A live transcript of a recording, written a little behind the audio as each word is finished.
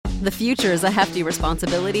The future is a hefty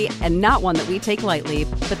responsibility and not one that we take lightly.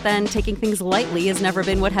 But then taking things lightly has never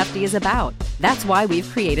been what Hefty is about. That's why we've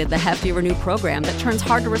created the Hefty Renew program that turns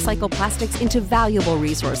hard-to-recycle plastics into valuable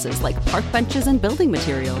resources like park benches and building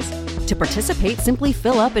materials. To participate, simply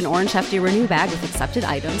fill up an orange Hefty Renew bag with accepted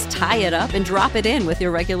items, tie it up, and drop it in with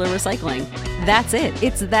your regular recycling. That's it.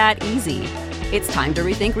 It's that easy. It's time to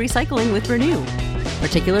rethink recycling with Renew.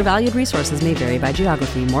 Particular valued resources may vary by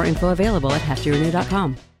geography. More info available at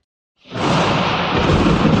heftyrenew.com.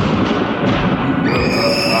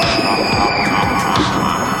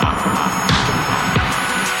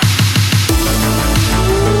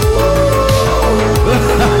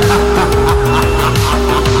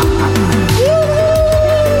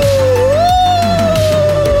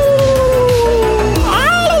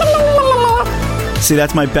 See,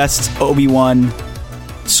 that's my best Obi-Wan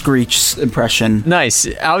screech impression. Nice.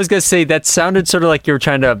 I was going to say that sounded sort of like you were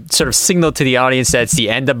trying to sort of signal to the audience that it's the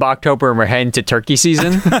end of BOGTOBER and we're heading to turkey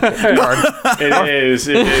season. It is.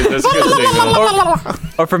 That's a good signal.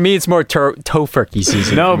 Or for me, it's more tofurkey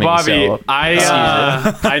season. No, for me, Bobby.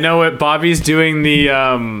 so. I know what Bobby's doing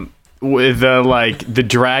with the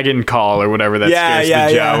dragon call or whatever that scares the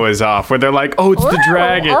Jawas off, where they're like, oh, it's the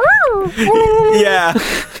dragon.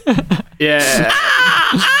 Yeah.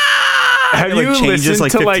 Have you changes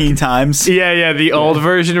listened like to 15 times? Yeah, the old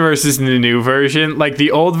version versus the new version. Like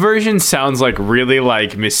the old version sounds like really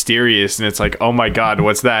like mysterious and it's like, oh my god,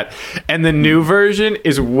 what's that? And the new version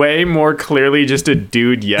is way more clearly just a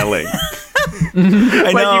dude yelling.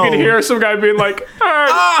 I know. You can hear some guy being like,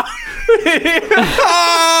 that's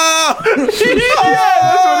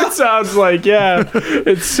what it sounds like. Yeah,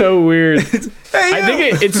 it's so weird. I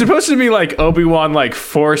think it's supposed to be like Obi-Wan like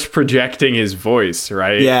force projecting his voice,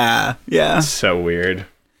 right? Yeah. It's so weird.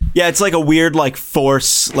 Yeah, it's like a weird like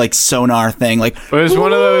force like sonar thing. Like it was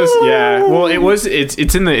one of those. Yeah. Well,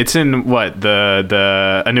 it's in what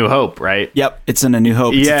the A New Hope, right? Yep, it's in A New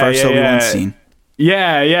Hope. It's the first Obi-Wan scene.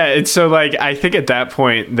 Yeah. It's so like I think at that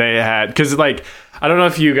point they had, because like I don't know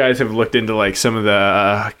if you guys have looked into like some of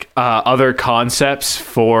the other concepts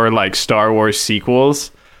for like Star Wars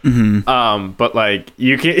sequels. Mm-hmm. But like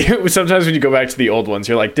you can sometimes when you go back to the old ones,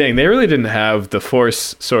 you're like, dang, they really didn't have the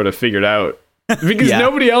Force sort of figured out, because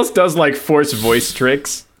nobody else does like Force voice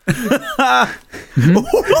tricks. Well,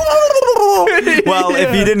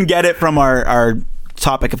 if you didn't get it from our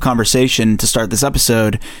topic of conversation to start this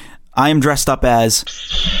episode, I am dressed up as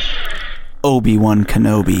Obi-Wan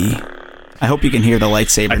Kenobi. I hope you can hear the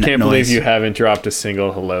lightsaber. I can't believe you haven't dropped a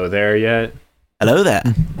single hello there yet. Hello there.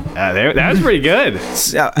 That was pretty good.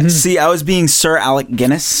 See, I was being Sir Alec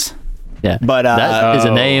Guinness. Yeah, but that is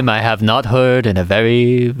a name I have not heard in a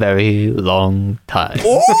very, very long time.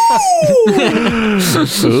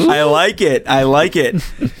 I like it.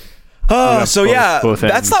 So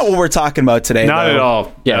that's not what we're talking about today. Not at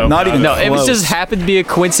all. Yeah, not even. No, close. it was just happened to be a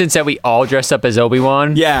coincidence that we all dressed up as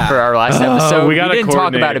Obi-Wan. Yeah. For our last episode, we didn't talk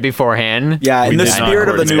coordinate. about it beforehand. Yeah, in the spirit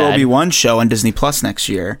of the new bad. Obi-Wan show on Disney Plus next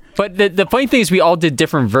year. But the funny thing is, we all did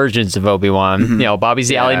different versions of Obi-Wan. Mm-hmm. You know, Bobby's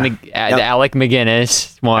the Alec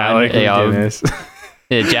McGinnis one. Alec McGinnis.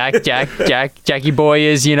 Jackie Boy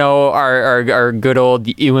is, our good old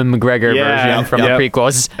Ewan McGregor version from the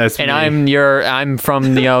prequels. That's and me. I'm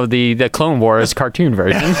from the Clone Wars cartoon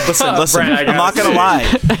version. Listen, I'm not gonna lie.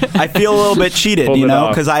 I feel a little bit cheated,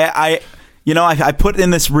 because I put in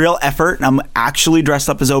this real effort and I'm actually dressed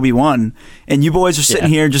up as Obi-Wan, and you boys are sitting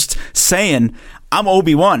here just saying I'm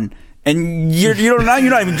Obi-Wan. And you're not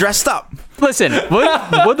even dressed up. Listen,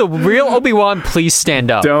 will the real Obi-Wan please stand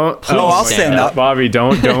up? I'll stand up. Bobby,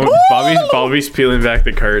 don't. Bobby's peeling back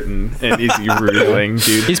the curtain and he's revealing,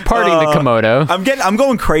 dude. He's parting the Komodo. I'm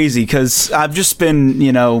going crazy because I've just been,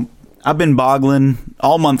 I've been boggling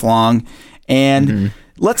all month long, and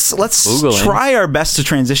let's try our best to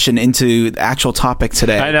transition into the actual topic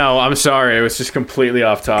today. I know. I'm sorry. It was just completely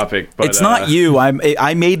off topic. But it's not you.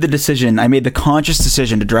 I made the decision. I made the conscious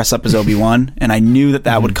decision to dress up as Obi-Wan, and I knew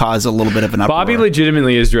that would cause a little bit of an uproar. Bobby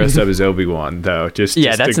legitimately is dressed up as Obi-Wan, though.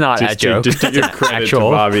 That's not a joke. Just to give credit to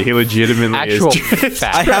Bobby. He legitimately is.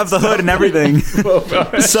 I have the hood and everything.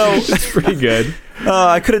 So it's pretty good.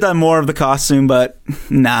 I could have done more of the costume, but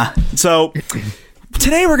nah. So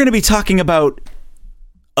today we're going to be talking about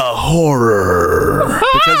a horror,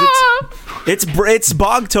 because it's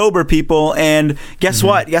BOGTOBER, people, and guess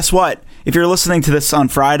what? If you're listening to this on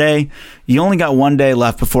Friday, you only got one day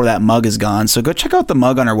left before that mug is gone. So go check out the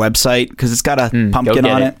mug on our website, because it's got a pumpkin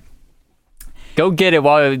on it. Go get it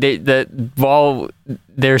while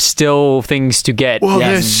there's still things to get. Well,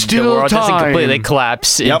 there's still the world time. doesn't completely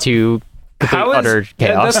collapse into utter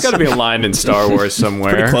chaos. That's got to be a line in Star Wars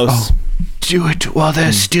somewhere. Pretty close. Do it while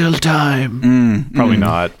there's still time. Probably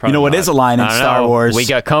not. Probably What is a line in I don't Star know. Wars? We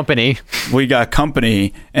got company. We got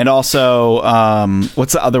company, and also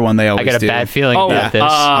what's the other one they always do? I got a bad feeling about this.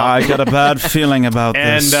 I got a bad feeling about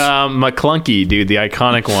And this. McClunky, dude, the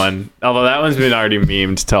iconic one. Although that one's been already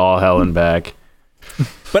memed to all hell and back.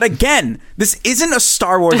 But again, this isn't a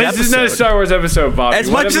Star Wars episode. This is not a Star Wars episode, Bobby. As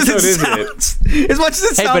What much as episode it is sounds, as much as it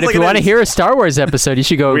Hey, sounds but if like you it want to is- hear a Star Wars episode, you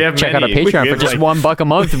should go We have check out our many. Patreon We for have just like- $1 a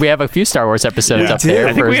month. We have a few Star Wars episodes up do. there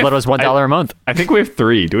I think for we as little have- as $1 a month. I think we have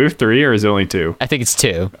 3. Do we have 3 or is it only 2? I think it's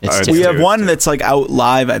 2. It's Alright, 2. we It's have two, one it's two. that's like out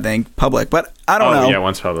live, I think, public, but I don't know. Yeah,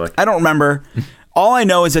 one's public. I don't remember. All I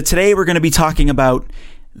know is that today we're going to be talking about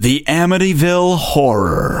the Amityville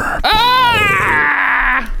horror,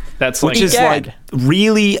 That's which like, is like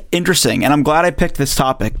really interesting. And I'm glad I picked this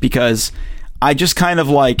topic because I just kind of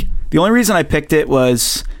like, the only reason I picked it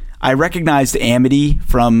was I recognized Amity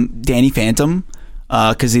from Danny Phantom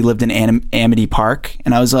because he lived in Amity Park.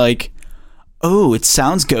 And I was like, oh, it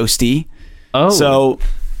sounds ghosty. oh. So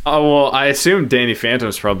well, I assume Danny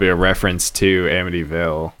Phantom's probably a reference to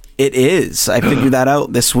Amityville. it is. I figured that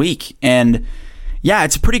out this week. And yeah,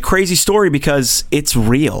 it's a pretty crazy story because it's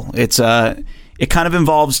real. It kind of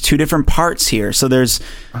involves two different parts here. So there's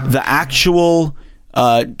the actual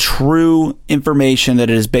true information that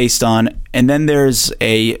it is based on, and then there's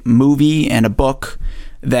a movie and a book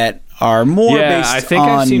that are more Yeah, based I think on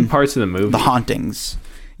I've seen parts of the movie. the hauntings.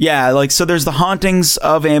 Yeah, like so there's the hauntings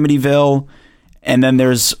of Amityville, and then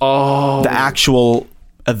there's the actual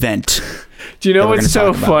event. Do you know that we're what's gonna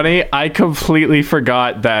so talk about. funny? I completely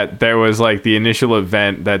forgot that there was like the initial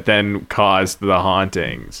event that then caused the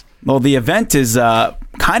hauntings. Well, the event is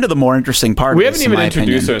kind of the more interesting part. We of this, haven't even in my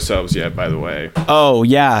introduced opinion. ourselves yet, by the way. Oh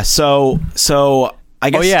yeah, so I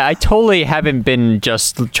guess. Oh yeah, I totally haven't been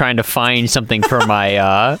just trying to find something for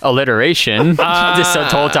my alliteration this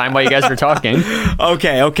whole time while you guys were talking. No,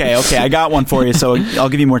 Okay. I got one for you, so I'll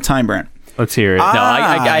give you more time, Brent. Let's hear it.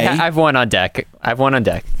 I have one on deck.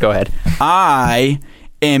 Go ahead. I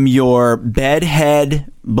am your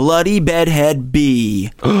bloody bedhead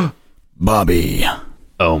B, Bobby.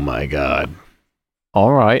 Oh my god.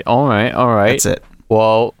 All right. That's it.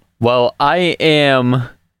 Well, I am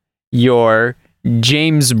your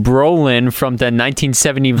James Brolin from the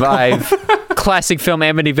 1975 classic film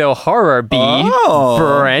Amityville Horror B. Oh.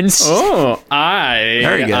 Brent. Oh,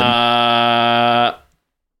 Very good.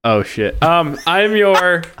 Oh shit. I'm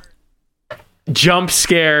your jump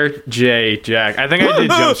scare Jack. I think I did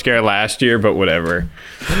jump scare last year, but whatever.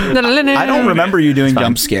 I don't remember you doing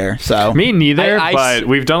jump scare, so Me neither, I- but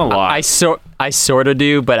we've done a lot. I sort of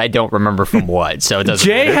do, but I don't remember from what, so it doesn't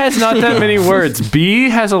Jay matter. has not that many words. B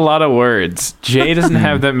has a lot of words. Jay doesn't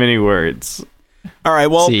have that many words. all right.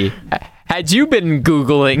 Well, See, had you been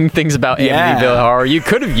Googling things about Yeah. Amityville Horror, you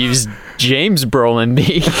could have used James Brolin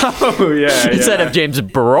B Oh yeah. instead of James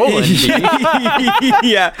Brolin B.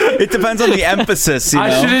 yeah, it depends on the emphasis. You know,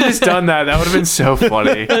 I should have just done that. That would have been so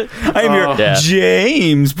funny. I am your Yeah.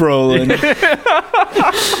 James Brolin.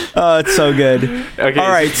 Oh, it's so good. Okay. All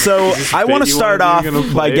right, so I want to start off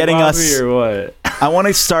by getting us. or what? I want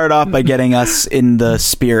to start off by getting us in the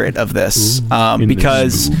spirit of this,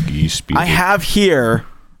 because I have here,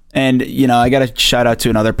 and I got to shout out to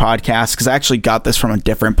another podcast because I actually got this from a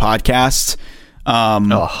different podcast.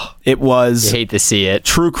 It was You hate to see it.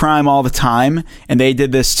 True Crime All the Time, and they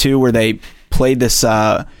did this too, where they played this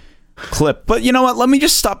clip. But you know what? Let me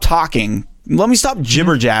just stop talking. Let me stop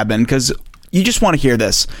jibber jabbing because you just want to hear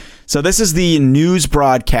this. So this is the news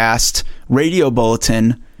broadcast radio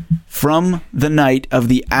bulletin from the night of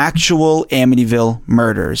the actual Amityville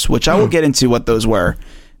murders, which I will get into what those were,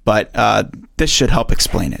 but this should help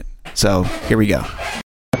explain it. So here we go.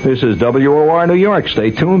 This is WOR New York.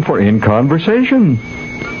 Stay tuned for In Conversation.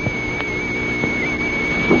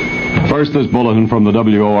 First, this bulletin from the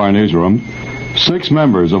WOR newsroom. 6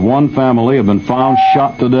 members of one family have been found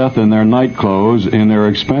shot to death in their night clothes in their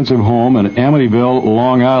expensive home in Amityville,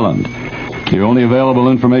 Long Island. The only available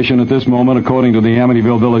information at this moment, according to the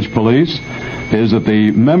Amityville Village Police, is that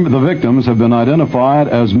the victims have been identified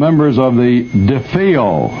as members of the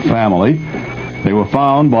DeFeo family. They were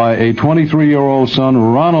found by a 23-year-old son,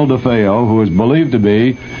 Ronald DeFeo, who is believed to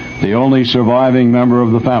be the only surviving member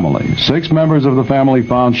of the family. 6 members of the family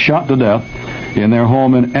found shot to death in their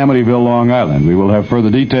home in Amityville, Long Island. We will have further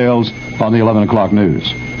details on the 11 o'clock news.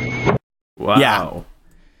 Wow. Yeah.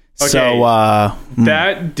 Okay. So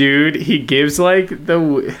That dude, he gives like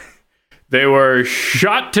they were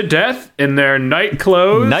shot to death in their night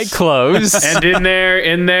clothes. Night clothes. And in their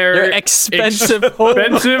Their expensive home.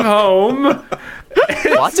 home.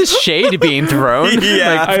 Lots of shade being thrown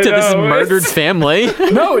Yeah, like, to this know. murdered family.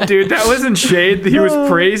 No, dude, that wasn't shade. He was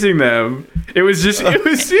praising them. It was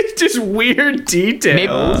just weird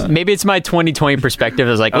details. Maybe it's my 2020 perspective.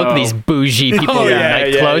 I was like, look at these bougie people in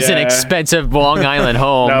nightclothes and expensive Long Island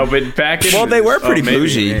home. No, but back in Well, they were pretty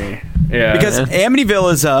bougie. Yeah, Because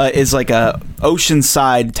Amityville is like a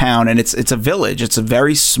oceanside town, and it's a village. It's a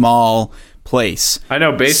very small place. I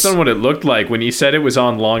know. Based on what it looked like when you said it was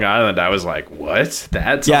on Long Island, I was like, "What?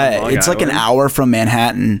 That's on Long it's like an Island?" hour from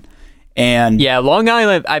Manhattan, and Yeah, Long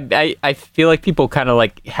Island, I feel like people kind of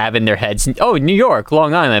like have in their heads, oh, New York,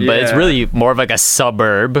 Long Island, but it's Yeah. really more of like a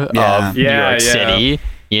suburb of New York City.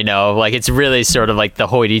 You know, like it's really sort of like the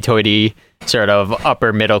hoity-toity sort of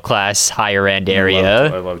upper middle class, higher end area.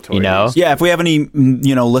 I love you know, toities. yeah. If we have any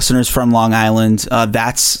listeners from Long Island,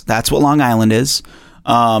 that's what Long Island is.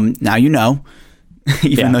 Now you know,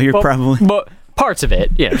 even though you're probably. But parts of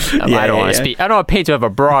it, I don't want to speak. I don't want to paint to have a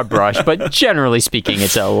broad brush, but generally speaking,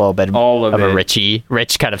 it's a little bit All of a it.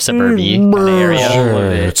 rich kind of suburby kind of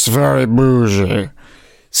area. It's very bougie.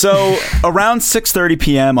 So around 6:30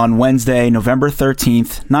 p.m. on Wednesday, November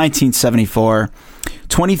 13th, 1974,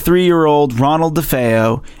 23-year-old Ronald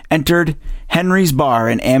DeFeo entered Henry's Bar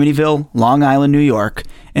in Amityville, Long Island, New York,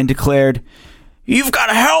 and declared, "You've got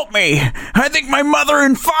to help me. I think my mother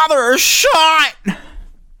and father are shot."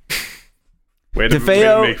 Way to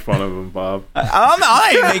DeFeo- make fun of him, Bob.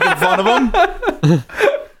 I ain't making fun of him.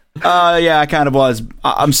 Yeah, I kind of was.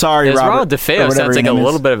 I'm sorry, Because Robert. Ronald or DeFeo whatever sounds your like a name is.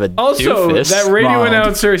 little bit of a Also, doofus. that radio Ronald.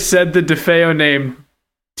 announcer said the DeFeo name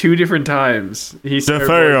 2 different times. He said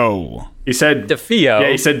He said DeFeo. Yeah,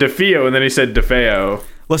 he said DeFeo, and then he said DeFeo.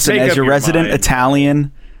 Listen, Make as up your your resident mind.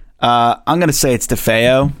 Italian, I'm going to say it's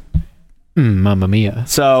DeFeo. Mamma mia.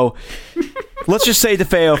 So let's just say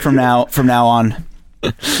DeFeo from now on.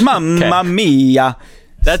 Mamma mia.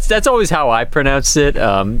 That's always how I pronounce it.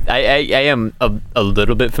 I am a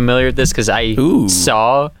little bit familiar with this because I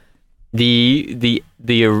saw the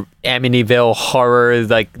Amityville horror,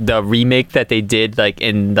 like the remake that they did like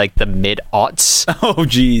in like the mid-aughts. Oh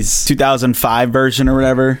geez, 2005 version or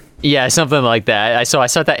whatever. Yeah, something like that. I saw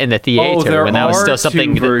that in the theater there when that was are still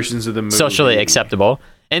something 2 versions of the movie. socially acceptable.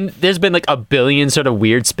 And there's been like a billion sort of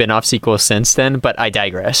weird spin-off sequels since then, but I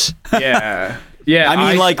digress. Yeah. Yeah, I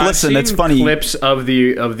mean, like, I've listen, seen that's funny. Clips of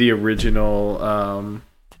the original,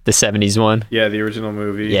 The 70s one. the original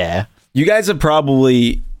movie. Yeah. You guys have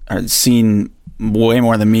probably seen way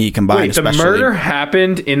more than me combined. Wait, the especially. murder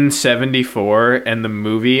happened in '74, and the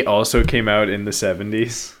movie also came out in the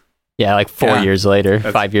 '70s. Yeah, like 4 years later,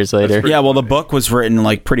 5 years later. Yeah, well, the book was written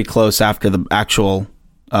like pretty close after the actual.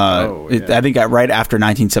 I think right after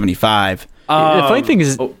 1975. The funny thing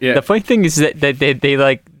is, that they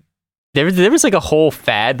like there was like a whole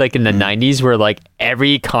fad like in the 90s where like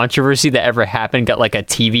every controversy that ever happened got like a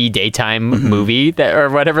TV daytime movie that or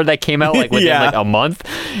whatever that came out like within like a month.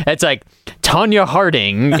 It's like Tanya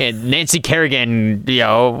Harding and Nancy Kerrigan,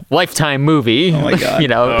 Lifetime movie. Oh my God.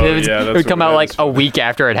 It would come out like a week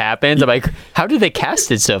after it happened. I'm like, how did they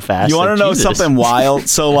cast it so fast? You want to Like, know Jesus. something wild?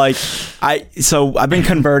 So I've been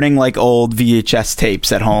converting like old VHS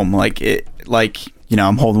tapes at home.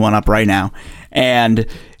 I'm holding one up right now, and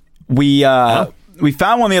we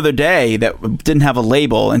found one the other day that didn't have a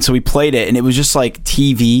label, and so we played it, and it was just like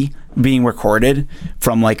TV being recorded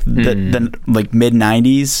from like the like mid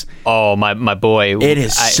 90s. Oh my boy! It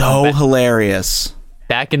is so hilarious.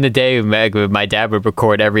 Back in the day, my dad would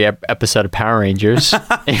record every episode of Power Rangers.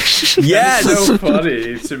 Yes. So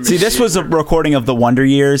funny. See, this was a recording of the Wonder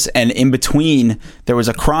Years, and in between there was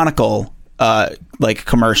a Chronicle like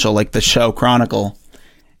commercial, like the show Chronicle.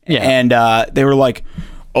 Yeah. And they were like,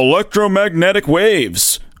 "Electromagnetic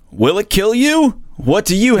waves. Will it kill you? What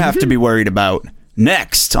do you have to be worried about?"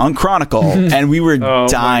 Next on Chronicle. And we were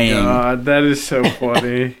dying. Oh my God, that is so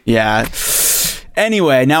funny. Yeah.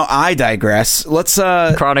 Anyway, now I digress. Let's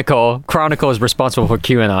Chronicle is responsible for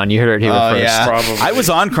QAnon. You heard it here first. yeah. Probably. I was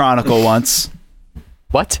on Chronicle once.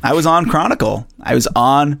 What? I was on Chronicle. What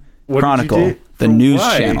did Chronicle, you do? the news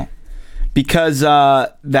Why? channel. Because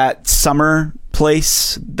that summer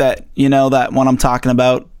place that that one I'm talking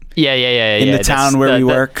about Yeah. in the town where we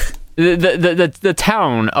work. The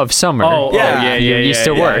town of Summer. You used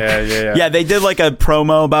to work. Yeah, they did like a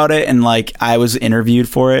promo about it, and like I was interviewed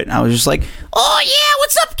for it, and I was just like, "Oh yeah,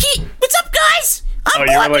 what's up, what's up, guys? I'm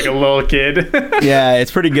You were Blackie." like a little kid. Yeah,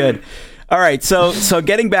 it's pretty good. All right, so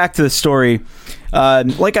getting back to the story,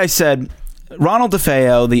 like I said, Ronald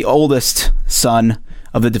DeFeo, the oldest son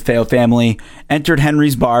of the DeFeo family, entered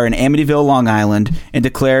Henry's Bar in Amityville, Long Island, and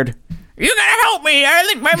declared, "You gotta help me! I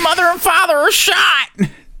think my mother and father are shot."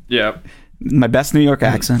 Yep. My best New York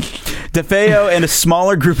accent. DeFeo and a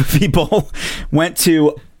smaller group of people went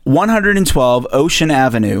to 112 Ocean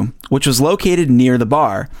Avenue, which was located near the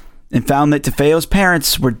bar, and found that DeFeo's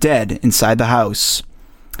parents were dead inside the house.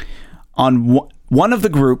 On one of the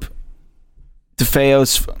group,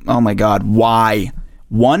 DeFeo's... Oh my God, why?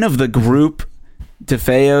 One of the group,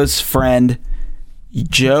 DeFeo's friend,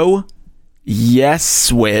 Joe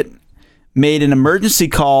Yeswit, made an emergency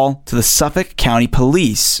call to the Suffolk County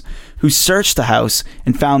Police, who searched the house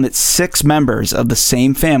and found that 6 members of the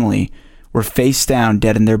same family were face down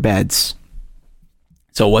dead in their beds.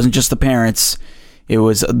 So it wasn't just the parents, it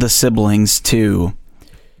was the siblings too.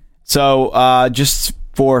 So just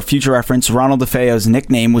for future reference, Ronald DeFeo's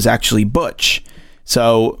nickname was actually Butch.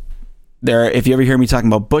 So if you ever hear me talking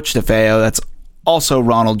about Butch DeFeo, that's also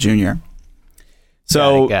Ronald Jr.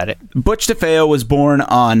 So got it. Butch DeFeo was born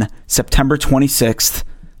on September 26th,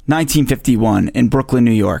 1951 in Brooklyn,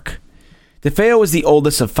 New York. DeFeo was the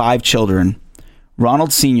oldest of 5 children.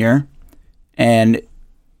 Ronald Sr.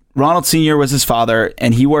 was his father,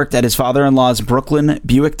 and he worked at his father-in-law's Brooklyn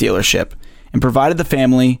Buick dealership and provided the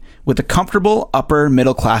family with a comfortable upper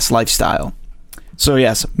middle-class lifestyle. So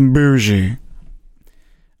yes, bougie.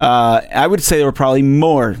 I would say they were probably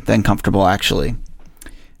more than comfortable, actually.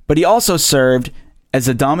 But he also served as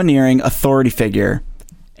a domineering authority figure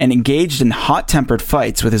and engaged in hot-tempered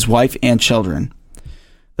fights with his wife and children.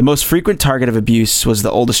 The most frequent target of abuse was the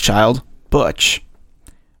oldest child, Butch,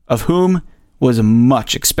 of whom was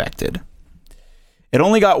much expected. It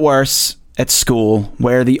only got worse at school,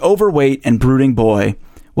 where the overweight and brooding boy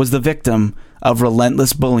was the victim of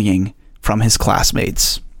relentless bullying from his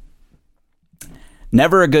classmates.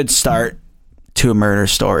 Never a good start to a murder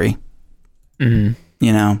story. Mm-hmm.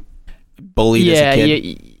 You know, bullied as a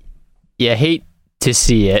kid. Yeah, hate to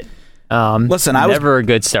see it. Listen, never a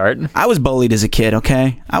good start. I was bullied as a kid,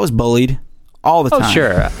 okay? I was bullied all the time. Oh,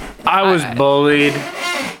 sure. I was bullied.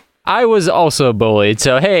 I was also bullied.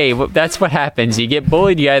 So, hey, that's what happens. You get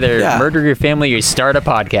bullied, you either murder your family or you start a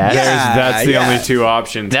podcast. That's the only 2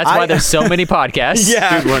 options. That's why there's so many podcasts.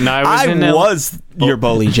 Yeah. Dude, when I was your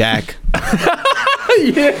bully, Jack.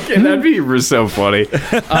 Yeah, that'd be so funny.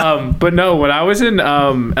 But no, when I was in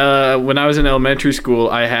elementary school,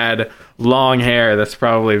 I had long hair. That's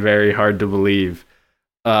probably very hard to believe.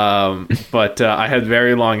 But I had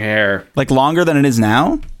very long hair. Like longer than it is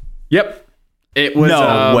now? Yep. It was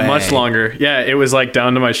much longer. Yeah, it was like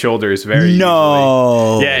down to my shoulders very easily.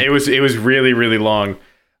 Yeah, it was really, really long.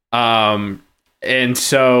 And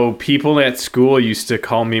so people at school used to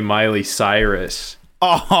call me Miley Cyrus.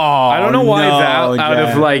 Oh, I don't know why out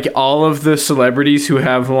of like all of the celebrities who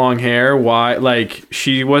have long hair, why like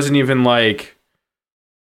she wasn't even like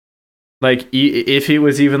if it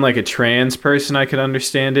was even like a trans person, I could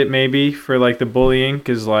understand it maybe for like the bullying,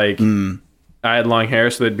 because like I had long hair,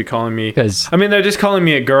 so they'd be calling me. I mean, they're just calling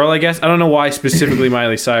me a girl, I guess. I don't know why specifically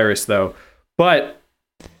Miley Cyrus though, but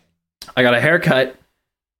I got a haircut.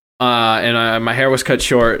 And my hair was cut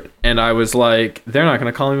short, and I was like, they're not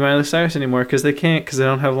going to call me Miley Cyrus anymore because they can't, because they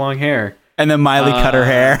don't have long hair. And then Miley cut her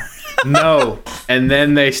hair. No. And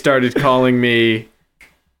then they started calling me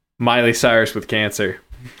Miley Cyrus with cancer.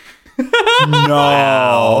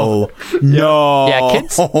 No. Yeah,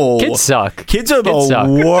 kids suck. Kids are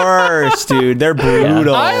the worst, dude. They're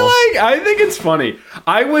brutal. I think it's funny.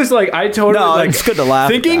 I was like, I totally like, it's good to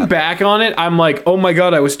laugh. Thinking back on it, I'm like, oh my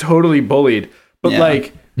God, I was totally bullied. But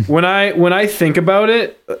like, when I think about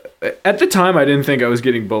it, at the time I didn't think I was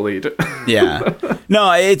getting bullied. Yeah.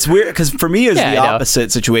 No, it's weird because for me it was the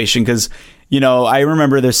opposite situation, because I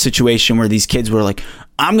remember this situation where these kids were like,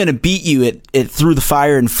 I'm going to beat you at Through the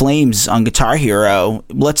Fire and Flames on Guitar Hero.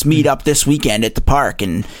 Let's meet up this weekend at the park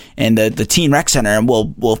and the Teen Rec Center, and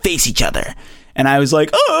we'll face each other. And I was like,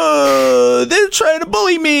 oh, they're trying to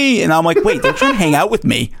bully me. And I'm like, wait, they're trying to hang out with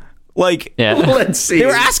me. Like, let's see. They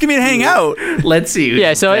were asking me to hang out. Let's see.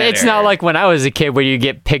 Yeah, so it's not like when I was a kid where you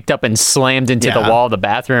get picked up and slammed into the wall of the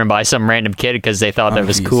bathroom by some random kid because they thought that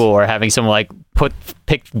was cool, or having someone like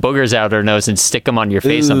pick boogers out of their nose and stick them on your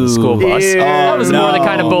face on the school bus. That was more the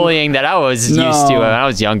kind of bullying that I was used to when I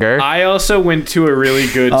was younger. I also went to a really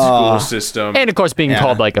good school system, and of course being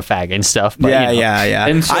called like a fag and stuff. But, yeah.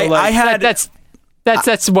 And so I had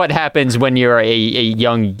That's what happens when you're a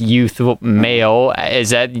young youth male,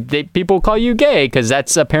 is that people call you gay, because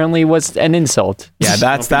that's apparently was an insult. Yeah,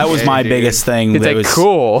 that was my biggest thing. It's that like, was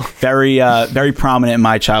cool. Very very prominent in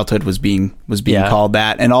my childhood was being called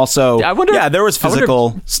that. And also there was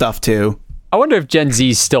physical stuff too. I wonder if Gen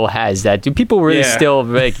Z still has that. Do people really still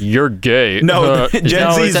like, you're gay? No,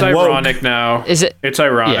 Gen Z is ironic now. Is it? It's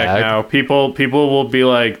ironic now. People will be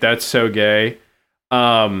like, that's so gay.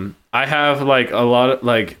 I have like I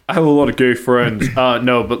have a lot of gay friends.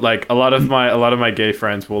 No, but like a lot of my gay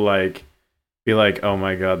friends will like be like, "Oh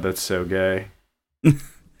my god, that's so gay." Man.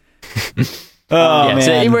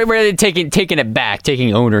 So we're taking it back,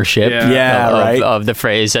 taking ownership of the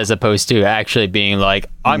phrase, as opposed to actually being like,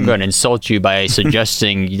 I'm going to insult you by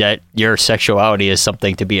suggesting that your sexuality is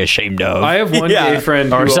something to be ashamed of. I have one gay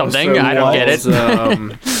friend or something. I don't get it.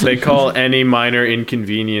 They call any minor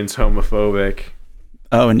inconvenience homophobic.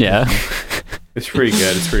 Oh, yeah. It's pretty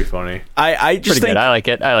good. It's pretty funny. I just think, good. I like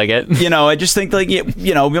it. I just think like,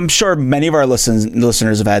 I'm sure many of our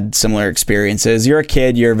listeners have had similar experiences. You're a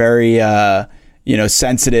kid. You're very,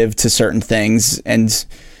 sensitive to certain things. And,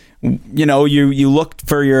 you look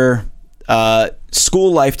for your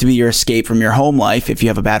school life to be your escape from your home life if you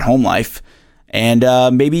have a bad home life. And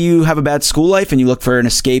maybe you have a bad school life and you look for an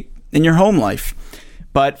escape in your home life.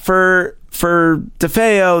 But for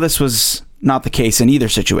DeFeo, this was not the case in either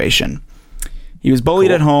situation. He was bullied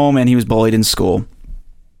at home and he was bullied in school.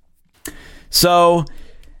 So,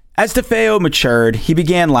 as DeFeo matured, he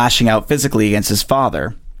began lashing out physically against his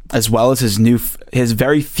father, as well as his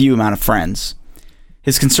very few amount of friends.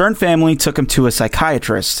 His concerned family took him to a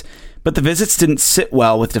psychiatrist, but the visits didn't sit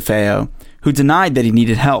well with DeFeo, who denied that he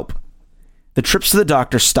needed help. The trips to the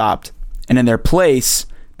doctor stopped, and in their place,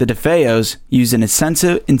 the DeFeos used an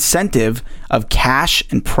incentive of cash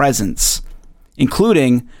and presents,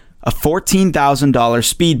 including a $14,000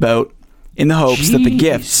 speedboat in the hopes that the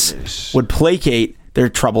gifts would placate their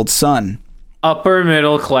troubled son. Upper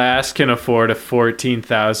middle class can afford a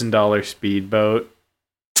 $14,000 speedboat.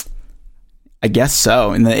 I guess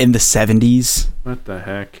so. In the 70s. What the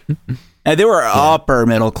heck? And they were upper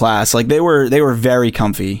middle class. Like they were very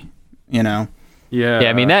comfy, Yeah. Yeah,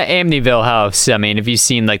 I mean that Amityville house. I mean, if you've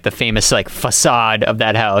seen like the famous like facade of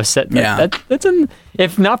that house, that's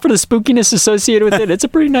if not for the spookiness associated with it, it's a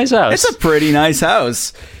pretty nice house. It's a pretty nice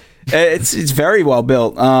house. It's very well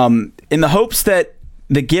built. In the hopes that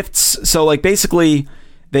the gifts, so like basically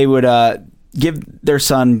they would give their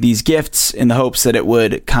son these gifts in the hopes that it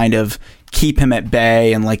would kind of keep him at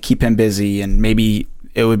bay and like keep him busy, and maybe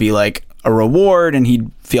it would be like a reward and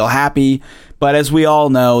he'd feel happy. But as we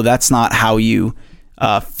all know, that's not how you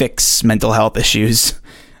fix mental health issues.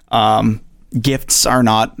 Gifts are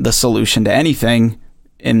not the solution to anything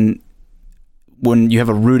when you have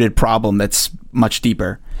a rooted problem that's much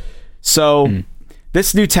deeper. So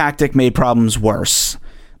this new tactic made problems worse.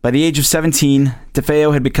 By the age of 17,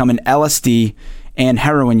 DeFeo had become an LSD and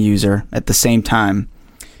heroin user at the same time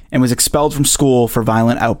and was expelled from school for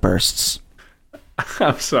violent outbursts.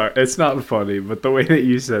 I'm sorry. It's not funny, but the way that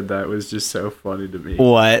you said that was just so funny to me.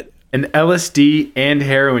 What? An LSD and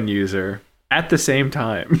heroin user at the same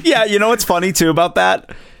time. Yeah, you know what's funny too about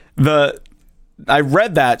that? I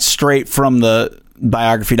read that straight from the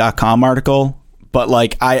biography.com article, but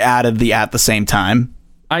like I added the at the same time.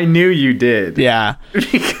 I knew you did. Yeah.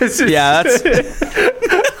 Because that's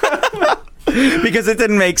because it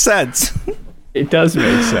didn't make sense. It does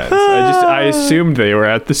make sense. I assumed they were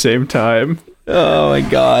at the same time. Oh my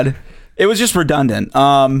god. It was just redundant.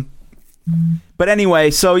 But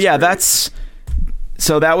anyway, so yeah, that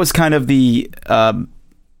was kind of the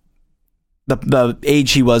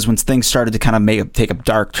age he was when things started to kind of take a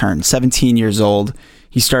dark turn. 17 years old,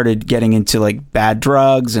 he started getting into like bad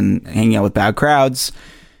drugs and hanging out with bad crowds.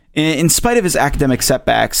 In spite of his academic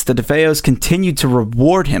setbacks, the DeFeos continued to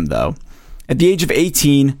reward him though. At the age of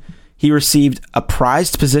 18, he received a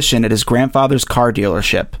prized position at his grandfather's car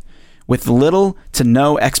dealership with little to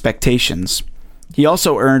no expectations. He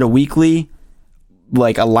also earned a weekly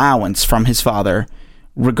allowance from his father,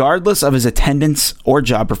 regardless of his attendance or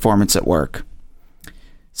job performance at work.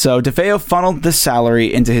 So DeFeo funneled this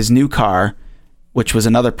salary into his new car, which was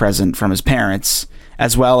another present from his parents,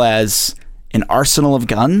 as well as an arsenal of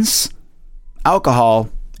guns, alcohol,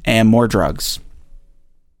 and more drugs.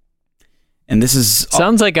 And this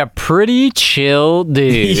sounds like a pretty chill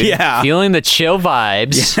dude. Yeah. Feeling the chill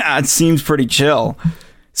vibes. Yeah, it seems pretty chill.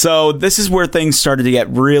 So this is where things started to get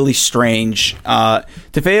really strange.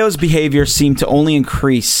 DeFeo's behavior seemed to only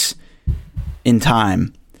increase in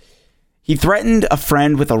time. He threatened a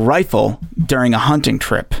friend with a rifle during a hunting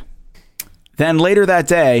trip. Then later that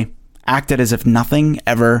day, acted as if nothing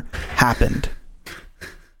ever happened.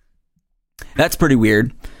 That's pretty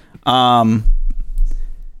weird.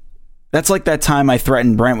 That's like that time I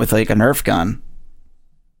threatened Brent with like a Nerf gun,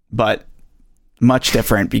 but much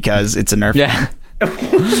different because it's a Nerf gun.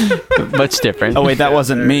 Much different. Oh wait, that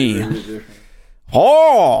wasn't me.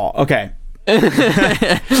 Oh, okay.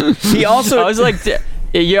 He also. I was like,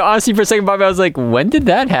 Yeah, honestly, for a second, Bobby, I was like, when did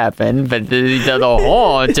that happen? But the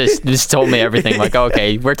whole just told me everything. Like,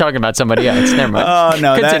 okay, we're talking about somebody else. Never mind. Oh,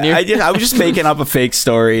 no. Continue. I was just making up a fake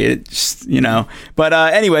story. It just, But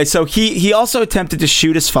anyway, so he also attempted to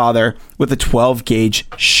shoot his father with a 12-gauge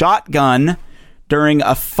shotgun during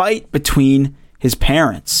a fight between his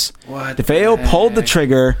parents. DeFeo pulled the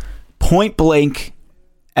trigger point blank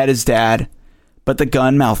at his dad, but the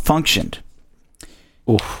gun malfunctioned.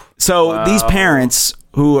 Oof. So these parents,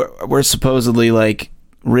 who were supposedly like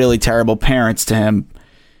really terrible parents to him,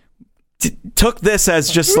 took this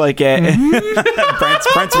as just like a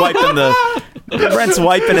Brent's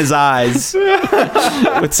wiping his eyes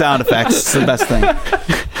with sound effects. It's the best thing.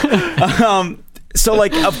 So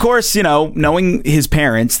like, of course, knowing his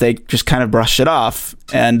parents, they just kind of brushed it off,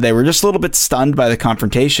 and they were just a little bit stunned by the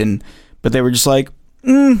confrontation, but they were just like,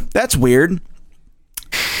 that's weird.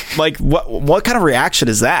 Like, what kind of reaction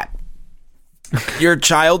is that? Your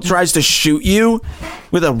child tries to shoot you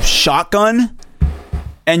with a shotgun,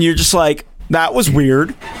 and you're just like, that was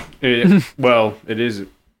weird. Well, it is.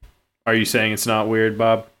 Are you saying it's not weird,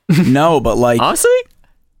 Bob? No, but like, honestly,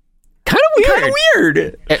 kind of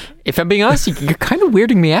weird. If I'm being honest, you're kind of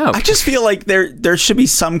weirding me out. I just feel like there should be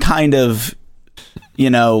some kind of,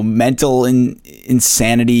 mental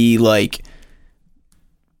insanity, like,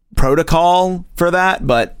 protocol for that,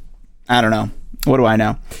 but I don't know. What do I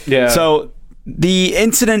know? Yeah. So the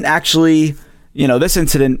incident actually, this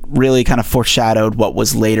incident really kind of foreshadowed what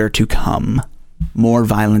was later to come. More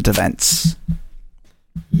violent events.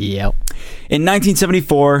 Yep. In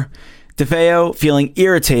 1974, DeFeo, feeling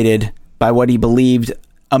irritated by what he believed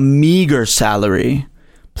a meager salary,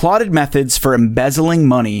 plotted methods for embezzling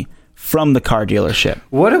money from the car dealership.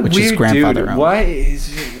 What a weird dude. Owned. Why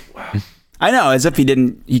is it... I know, as if he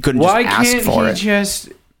couldn't just ask for it.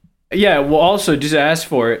 Yeah, well, also just ask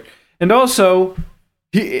for it. And also,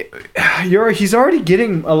 he's already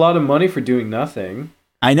getting a lot of money for doing nothing.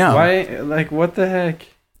 I know. Why? Like, what the heck?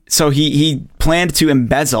 So he planned to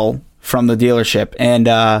embezzle from the dealership, and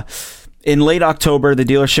in late October, the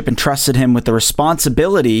dealership entrusted him with the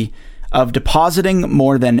responsibility of depositing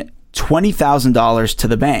more than $20,000 to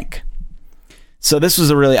the bank. So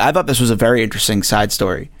I thought this was a very interesting side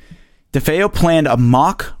story. DeFeo planned a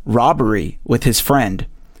mock robbery with his friend,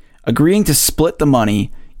 agreeing to split the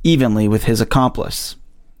money evenly with his accomplice.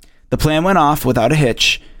 The plan went off without a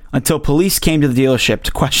hitch until police came to the dealership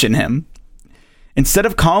to question him. Instead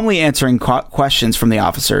of calmly answering questions from the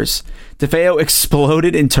officers, DeFeo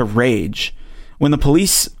exploded into rage. When the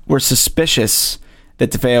police were suspicious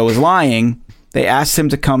that DeFeo was lying, they asked him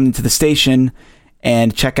to come into the station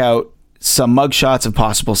and check out some mugshots of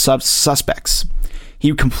possible suspects.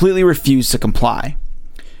 He completely refused to comply.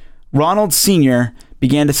 Ronald Sr.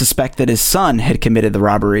 began to suspect that his son had committed the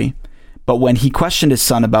robbery, but when he questioned his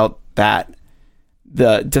son about that,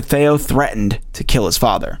 the DeFeo threatened to kill his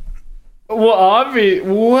father. Well,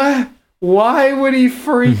 what? Why would he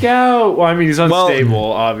freak out? Well, I mean, he's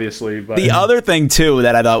unstable, obviously. But the other thing, too,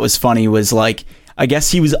 that I thought was funny was, like, I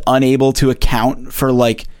guess he was unable to account for,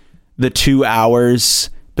 like, the 2 hours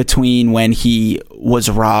between when he was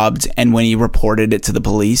robbed and when he reported it to the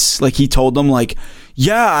police. Like, he told them, like,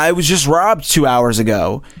 yeah, I was just robbed 2 hours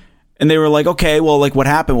ago. And they were like, okay, well, like, what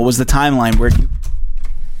happened? What was the timeline?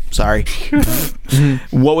 Sorry.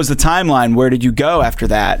 What was the timeline? Where did you go after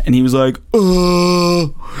that? And he was like,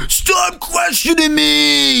 stop questioning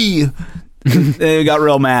me. And he got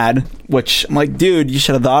real mad, which I'm like, dude, you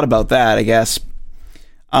should have thought about that, I guess.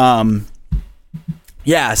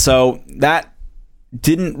 Yeah, so that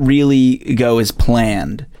didn't really go as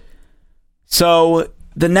planned. So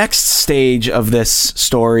the next stage of this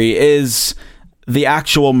story is the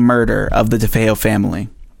actual murder of the DeFeo family.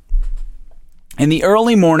 In the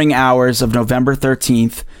early morning hours of November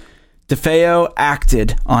 13th, DeFeo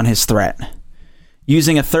acted on his threat.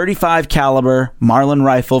 Using a .35 caliber Marlin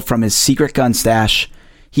rifle from his secret gun stash,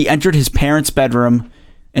 he entered his parents' bedroom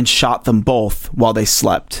and shot them both while they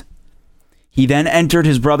slept. He then entered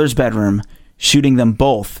his brother's bedroom, shooting them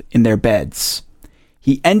both in their beds.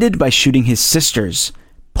 He ended by shooting his sisters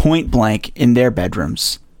point blank in their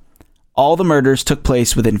bedrooms. All the murders took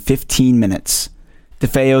place within 15 minutes.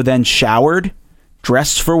 DeFeo then showered,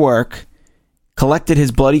 dressed for work, collected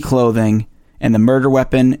his bloody clothing and the murder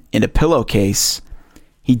weapon in a pillowcase.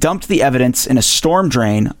 He dumped the evidence in a storm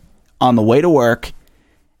drain on the way to work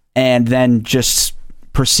and then just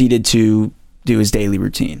proceeded to do his daily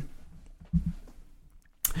routine.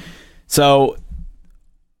 So,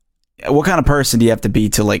 what kind of person do you have to be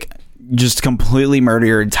to, like, just completely murder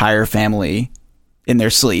your entire family in their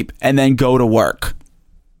sleep and then go to work?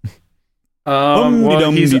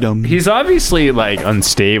 Well, he's obviously like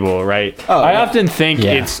unstable, right? I often think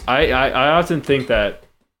I often think that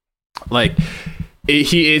like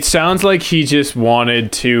it sounds like he just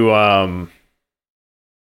wanted to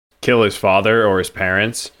kill his father or his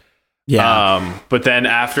parents. Yeah. But then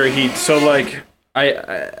after my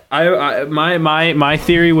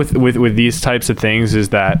theory with these types of things is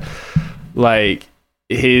that like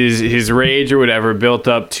his rage or whatever built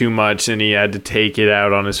up too much and he had to take it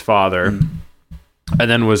out on his father, and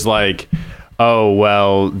then was like, oh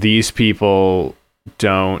well, these people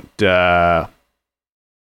don't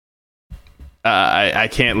I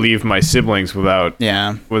can't leave my siblings without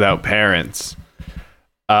parents.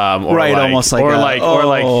 Or right, like, almost like or like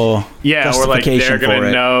they're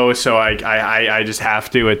gonna know, so I just have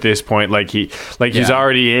to at this point. Like he's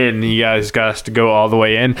already in. You guys got to go all the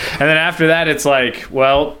way in, and then after that, it's like,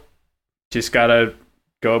 well, just gotta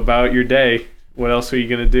go about your day. What else are you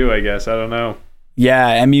gonna do? I guess I don't know. Yeah,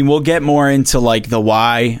 I mean, we'll get more into like the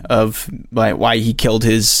why of like why he killed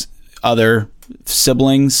his other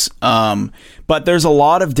siblings, but there's a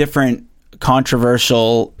lot of different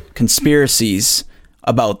controversial conspiracies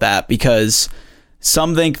about that, because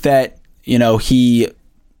some think that, you know,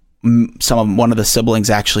 one of the siblings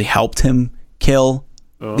actually helped him kill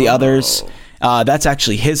the others. That's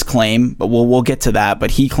actually his claim, but we'll get to that. But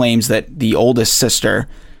he claims that the oldest sister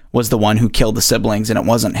was the one who killed the siblings and it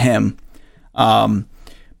wasn't him.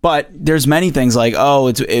 But there's many things like,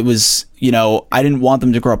 it was, you know, I didn't want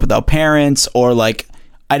them to grow up without parents, or like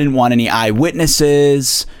I didn't want any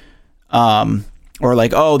eyewitnesses. Or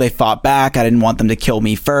like, they fought back. I didn't want them to kill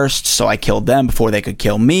me first, so I killed them before they could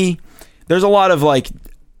kill me. There's a lot of like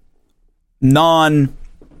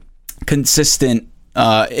inconsistent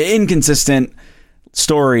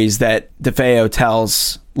stories that DeFeo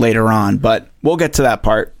tells later on, but we'll get to that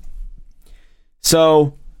part.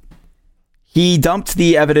 So he dumped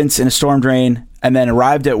the evidence in a storm drain and then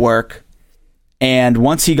arrived at work. And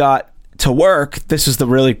once he got to work, this is the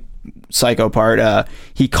really psycho part.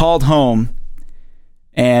 He called home.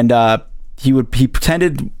 And he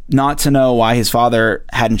pretended not to know why his father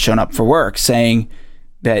hadn't shown up for work, saying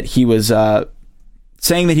that he was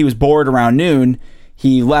bored around noon.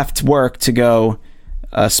 He left work to go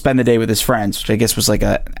spend the day with his friends, which I guess was like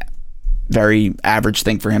a very average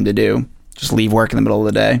thing for him to do. Just leave work in the middle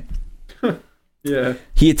of the day. Yeah.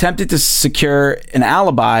 He attempted to secure an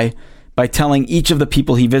alibi by telling each of the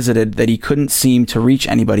people he visited that he couldn't seem to reach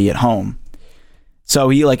anybody at home. So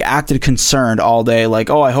he like acted concerned all day, like,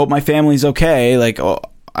 I hope my family's okay. Like,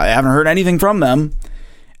 I haven't heard anything from them.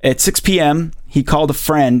 At 6 p.m., he called a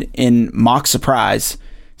friend in mock surprise,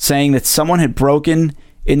 saying that someone had broken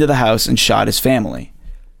into the house and shot his family.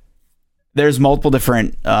 There's multiple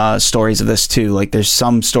different stories of this too. Like, there's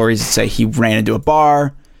some stories that say he ran into a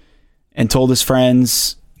bar and told his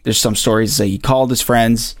friends. There's some stories that say he called his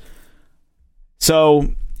friends.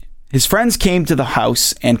 So his friends came to the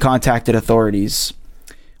house and contacted authorities.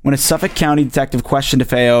 When a Suffolk County detective questioned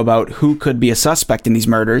DeFeo about who could be a suspect in these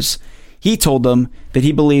murders, he told them that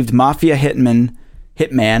he believed mafia hitman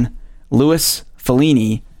Louis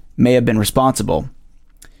Fellini may have been responsible.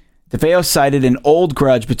 DeFeo cited an old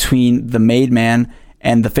grudge between the maid man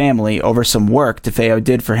and the family over some work DeFeo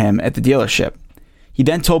did for him at the dealership. He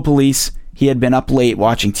then told police he had been up late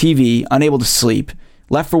watching TV, unable to sleep,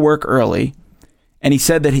 left for work early, and he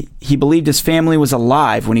said that he believed his family was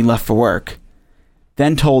alive when he left for work.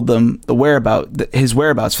 Then told them his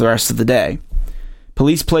whereabouts for the rest of the day.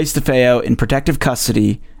 Police placed DeFeo in protective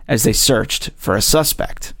custody as they searched for a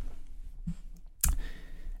suspect.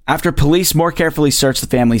 After police more carefully searched the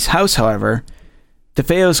family's house, however,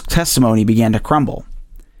 DeFeo's testimony began to crumble.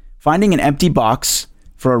 Finding an empty box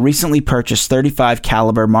for a recently purchased .35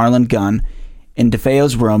 caliber Marlin gun in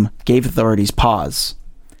DeFeo's room gave authorities pause.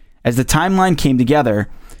 As the timeline came together,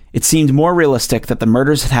 it seemed more realistic that the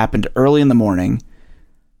murders had happened early in the morning.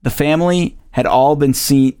 The family had all been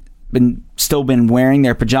wearing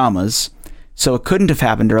their pajamas, so it couldn't have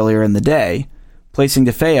happened earlier in the day, placing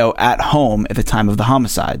DeFeo at home at the time of the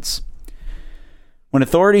homicides. When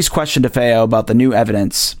authorities questioned DeFeo about the new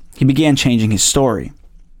evidence, he began changing his story.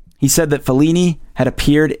 He said that Fellini had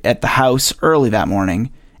appeared at the house early that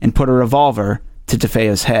morning and put a revolver to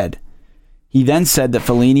DeFeo's head. He then said that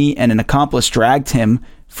Fellini and an accomplice dragged him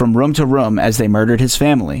from room to room as they murdered his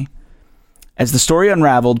family. As the story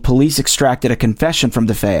unraveled, police extracted a confession from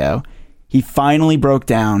DeFeo. He finally broke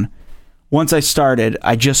down. "Once I started,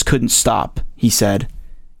 I just couldn't stop," he said.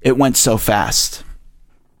 "It went so fast."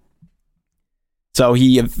 So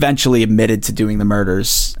he eventually admitted to doing the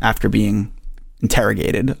murders after being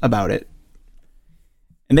interrogated about it.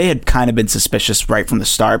 And they had kind of been suspicious right from the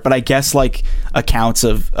start, but I guess like accounts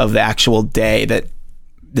of the actual day that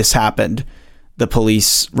this happened, the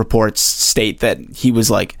police reports state that he was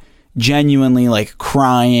like genuinely like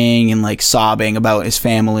crying and like sobbing about his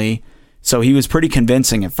family. So he was pretty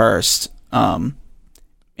convincing at first. And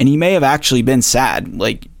he may have actually been sad.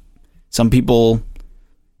 Like some people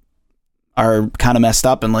are kind of messed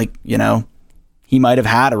up and like, you know, he might have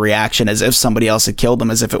had a reaction as if somebody else had killed him,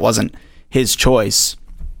 as if it wasn't his choice.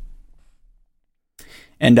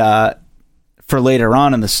 And for later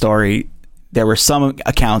on in the story, there were some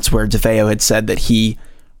accounts where DeFeo had said that he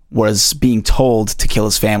was being told to kill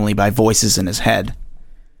his family by voices in his head.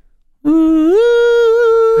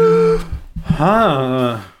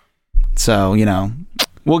 Huh. So, you know,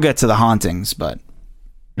 we'll get to the hauntings, but...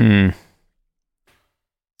 So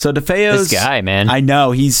DeFeo's... This guy, man. I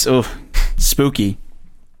know, he's spooky.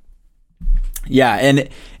 Yeah, and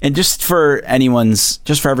just for everyone's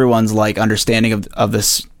like understanding of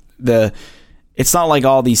this, it's not like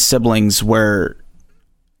all these siblings were,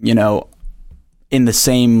 you know, in the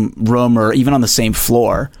same room or even on the same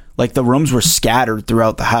floor. Like the rooms were scattered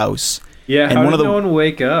throughout the house. Yeah, and how did no one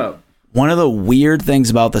wake up? One of the weird things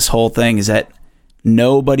about this whole thing is that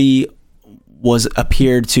nobody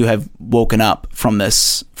appeared to have woken up from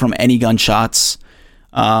any gunshots.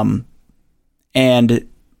 And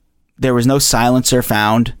there was no silencer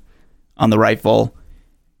found on the rifle.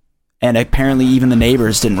 And apparently even the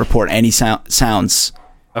neighbors didn't report any sounds.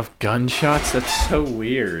 Of gunshots? That's so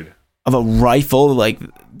weird. Of a rifle like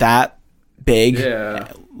that big.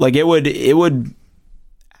 Yeah. Like you would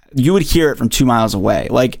hear it from 2 miles away.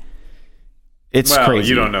 Like it's crazy.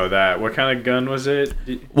 You don't know that. What kind of gun was it?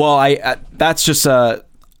 Well, that's just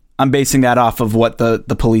I'm basing that off of what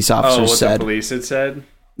the police officers said. What the police had said?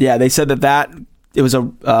 Yeah, they said that it was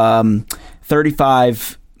a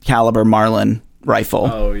 35 caliber Marlin rifle.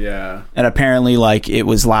 Oh yeah. And apparently like it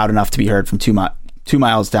was loud enough to be heard from 2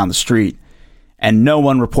 miles down the street. And no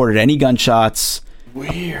one reported any gunshots.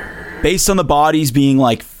 Weird. Based on the bodies being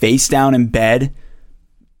like face down in bed,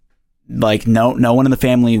 like no one in the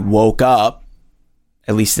family woke up.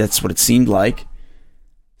 At least that's what it seemed like.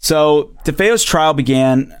 So DeFeo's trial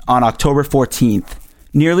began on October 14th,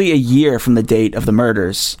 nearly a year from the date of the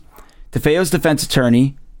murders. DeFeo's defense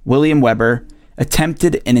attorney, William Weber,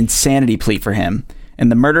 attempted an insanity plea for him,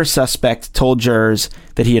 and the murder suspect told jurors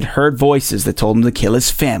that he had heard voices that told him to kill his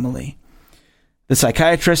family. The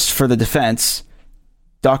psychiatrist for the defense,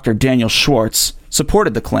 Dr. Daniel Schwartz,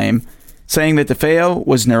 supported the claim, saying that DeFeo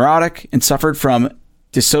was neurotic and suffered from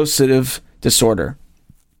dissociative disorder.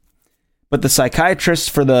 But the psychiatrist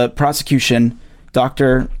for the prosecution,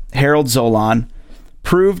 Dr. Harold Zolan,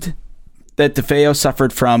 proved that DeFeo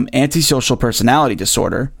suffered from antisocial personality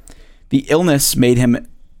disorder. The illness made him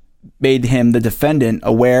the defendant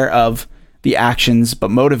aware of the actions, but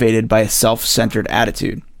motivated by a self-centered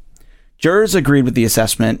attitude. Jurors agreed with the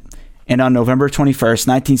assessment, and on November 21st,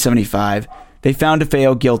 1975, they found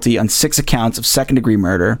DeFeo guilty on 6 accounts of second-degree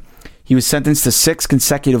murder. He was sentenced to 6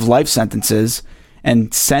 consecutive life sentences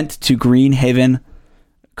and sent to Green Haven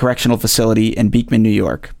Correctional Facility in Beekman, New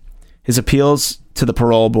York. His appeals to the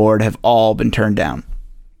parole board have all been turned down.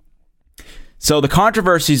 So the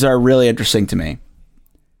controversies are really interesting to me.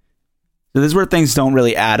 So this is where things don't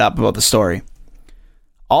really add up about the story.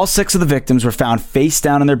 All 6 of the victims were found face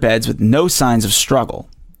down in their beds with no signs of struggle.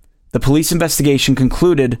 The police investigation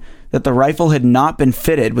concluded that the rifle had not been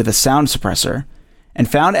fitted with a sound suppressor and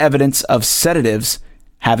found evidence of sedatives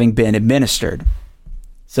having been administered.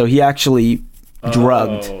 So he actually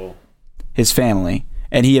drugged his family,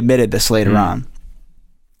 and he admitted this later on.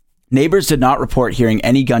 Neighbors did not report hearing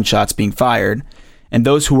any gunshots being fired, and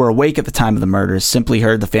those who were awake at the time of the murders simply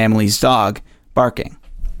heard the family's dog barking.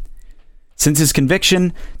 Since his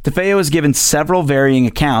conviction, DeFeo has given several varying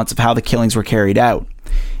accounts of how the killings were carried out.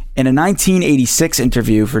 In a 1986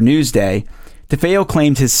 interview for Newsday, DeFeo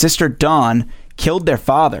claimed his sister Dawn killed their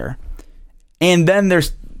father, and then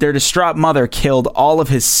their distraught mother killed all of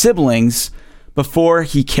his siblings before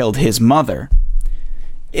he killed his mother.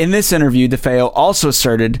 In this interview, DeFeo also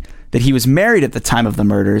asserted that he was married at the time of the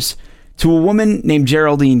murders to a woman named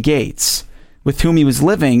Geraldine Gates, with whom he was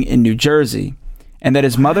living in New Jersey, and that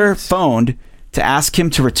his mother phoned to ask him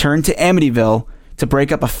to return to Amityville to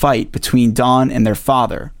break up a fight between Dawn and their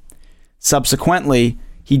father. Subsequently,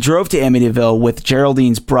 he drove to Amityville with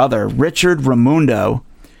Geraldine's brother, Richard Raimundo,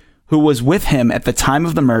 who was with him at the time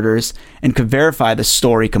of the murders and could verify the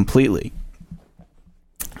story completely.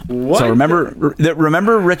 What? So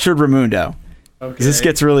remember Richard Raimundo. Okay. This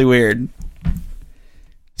gets really weird.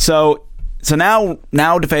 So So now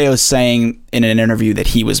DeFeo is saying in an interview that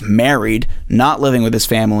he was married, not living with his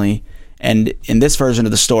family. And in this version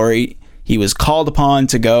of the story, he was called upon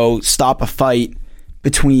to go stop a fight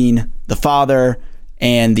between the father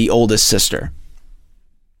and the oldest sister.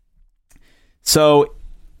 So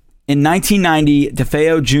in 1990,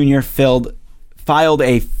 DeFeo Jr. filed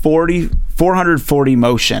a 440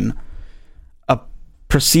 motion, a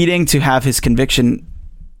proceeding to have his conviction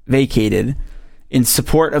vacated. In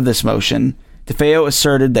support of this motion, DeFeo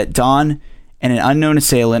asserted that Don and an unknown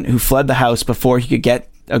assailant who fled the house before he could get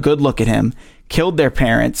a good look at him killed their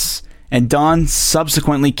parents, and Don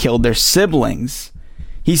subsequently killed their siblings.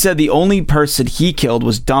 He said the only person he killed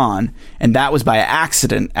was Don, and that was by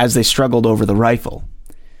accident as they struggled over the rifle.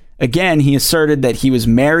 Again, he asserted that he was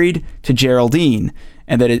married to Geraldine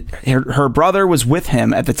and that her brother was with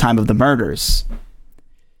him at the time of the murders.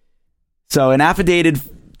 So an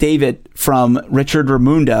affidavit from Richard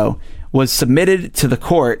Raimundo was submitted to the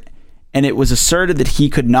court, and it was asserted that he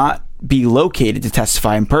could not be located to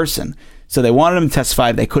testify in person. So they wanted him to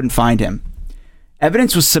testify, but they couldn't find him.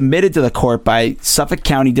 Evidence was submitted to the court by Suffolk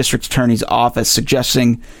County District Attorney's Office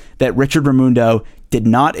suggesting that Richard Raimundo did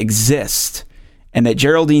not exist and that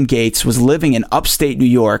Geraldine Gates was living in upstate New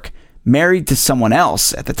York, married to someone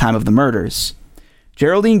else at the time of the murders.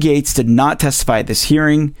 Geraldine Gates did not testify at this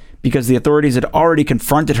hearing because the authorities had already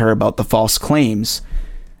confronted her about the false claims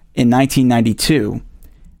in 1992,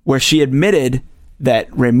 where she admitted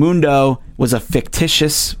that Raimundo was a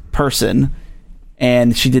fictitious person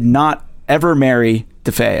and she did not ever marry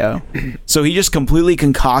DeFeo. So he just completely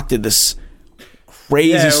concocted this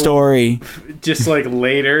crazy story. Just like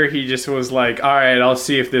later, he just was like, all right, I'll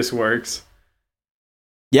see if this works.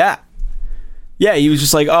 Yeah. Yeah, he was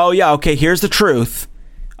just like, oh, yeah, okay, here's the truth.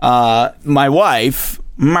 My wife.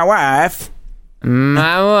 Did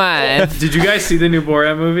you guys see the new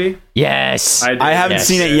Borat movie? Yes. I haven't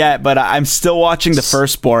seen it yet, but I'm still watching the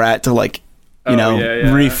first Borat to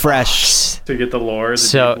refresh. To get the lore. It's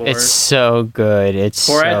so good.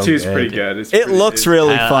 Borat 2 is pretty good. It looks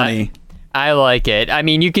really funny. I like it. I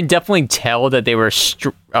mean, you can definitely tell that they were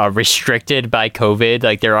restricted by COVID.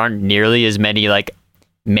 Like, there aren't nearly as many, like,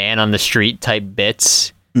 man on the street type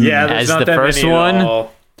bits as the first one.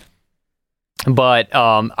 But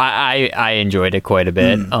I enjoyed it quite a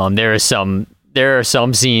bit. There are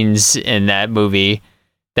some scenes in that movie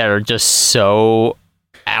that are just so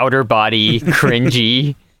outer body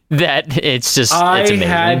cringy that it's amazing.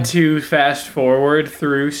 Had to fast forward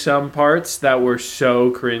through some parts that were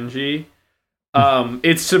so cringy.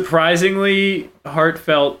 It's surprisingly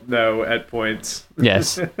heartfelt though at points.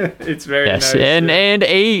 Yes. It's very nice. And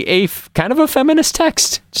a kind of a feminist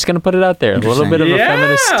text. Just gonna put it out there. A little bit of a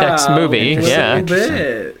feminist text movie. A little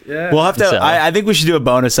bit. Yeah. We'll have to I think we should do a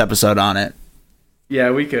bonus episode on it.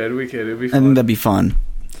 Yeah, we could. It'd be fun. And that'd be fun.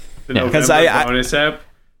 The November bonus app.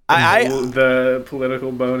 The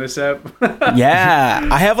political bonus app. Yeah.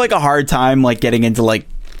 I have like a hard time like getting into like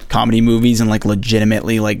comedy movies and like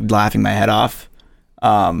legitimately like laughing my head off.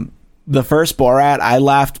 The first Borat, I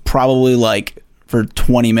laughed probably like for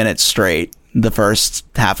 20 minutes straight the first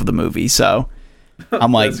half of the movie. So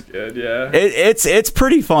I'm like, that's good, yeah. It's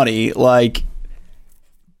pretty funny. Like,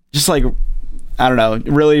 just like, I don't know, it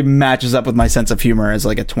really matches up with my sense of humor as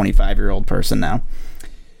like a 25-year-old person now.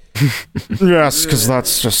 Yes, because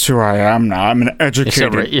that's just who I am now. I'm an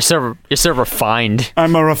educated. You're so refined.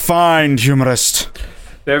 I'm a refined humorist.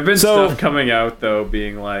 There have been stuff coming out though,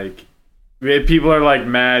 being like, people are like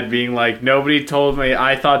mad, being like, nobody told me.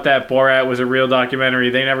 I thought that Borat was a real documentary.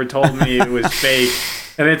 They never told me it was fake.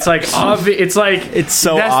 And it's like it's like it's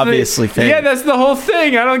so obviously fake. Yeah, that's the whole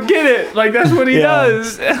thing. I don't get it. Like that's what he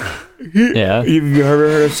does. Yeah. You've ever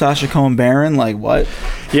heard of Sacha Cohen Baron? Like what?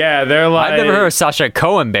 Yeah, they're like, I've never heard of Sacha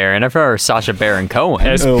Cohen Baron. I've heard of Sacha Baron Cohen.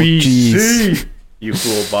 SBC. You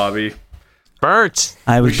fool, Bobby. Burnt.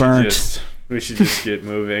 I was burnt. We should just get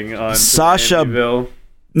moving on. Sacha. Amityville.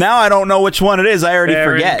 Now I don't know which one it is. I already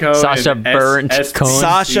forget. Cohen, Sacha Burnt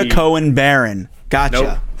Cohen. Sacha Cohen Baron.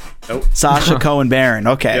 Gotcha. Nope. Sacha Cohen Baron.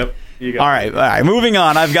 Okay. Yep. You got all right. Moving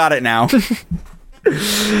on. I've got it now.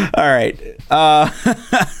 All right.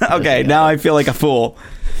 Okay. Now I feel like a fool.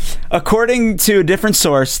 According to a different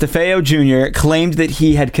source, DeFeo Jr. claimed that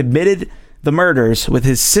he had committed the murders with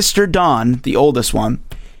his sister Dawn, the oldest one,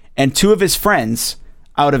 and two of his friends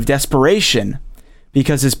out of desperation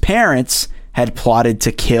because his parents had plotted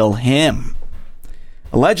to kill him.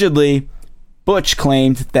 Allegedly, Butch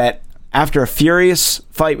claimed that after a furious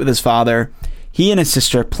fight with his father, he and his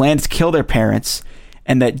sister planned to kill their parents,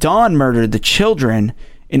 and that Dawn murdered the children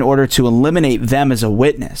in order to eliminate them as a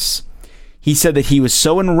witness. He said that he was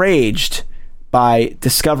so enraged by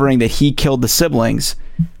discovering that he killed the siblings,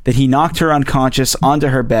 that he knocked her unconscious onto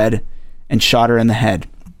her bed and shot her in the head.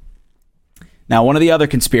 Now, one of the other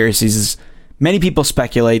conspiracies is many people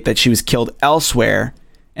speculate that she was killed elsewhere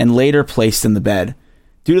and later placed in the bed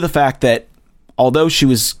due to the fact that although she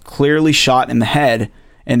was clearly shot in the head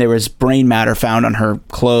and there was brain matter found on her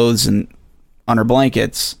clothes and on her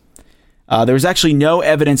blankets, there was actually no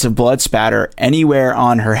evidence of blood spatter anywhere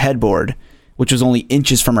on her headboard, which was only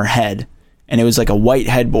inches from her head, and it was like a white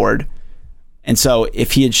headboard. And so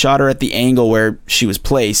if he had shot her at the angle where she was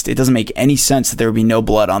placed, it doesn't make any sense that there would be no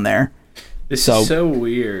blood on there. This is so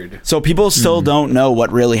weird. So people still don't know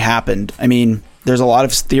what really happened. I mean, there's a lot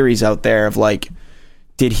of theories out there of like,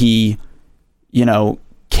 did he,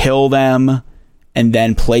 kill them and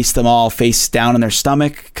then place them all face down in their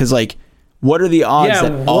stomach? Because like, what are the odds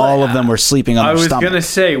that all of them were sleeping on their stomach? I was gonna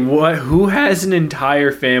say, who has an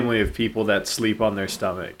entire family of people that sleep on their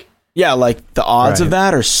stomach? Yeah, like the odds of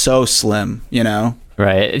that are so slim,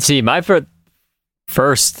 Right. See, my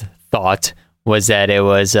first thought was that it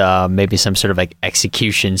was maybe some sort of like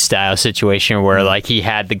execution style situation where like he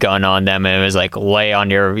had the gun on them and it was like lay on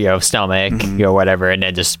your stomach or whatever, and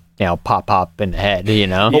then just pop in the head,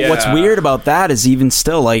 But what's weird about that is even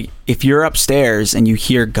still, like, if you're upstairs and you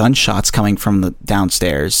hear gunshots coming from the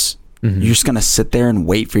downstairs, you're just gonna sit there and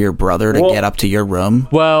wait for your brother to get up to your room.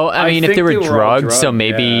 Well, I mean, if they were drugged, so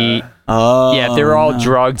maybe if they were all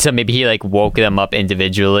drugged, so maybe he like woke them up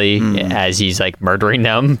individually as he's like murdering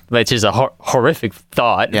them, which is a horrific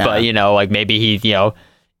thought. But like maybe he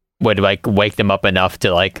would like wake them up enough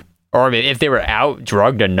to like, or if they were out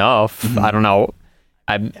drugged enough, I don't know.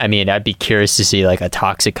 I mean, I'd be curious to see like a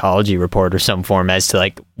toxicology report or some form as to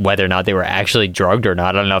like whether or not they were actually drugged or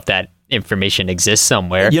not. I don't know if that information exists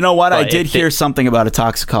somewhere. You know what? I did hear something about a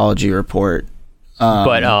toxicology report.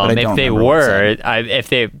 But if they were,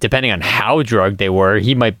 depending on how drugged they were,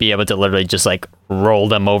 he might be able to literally just like roll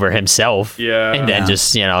them over himself. Yeah. And then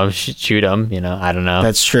just, shoot them. I don't know.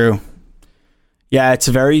 That's true. Yeah, it's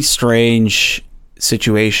a very strange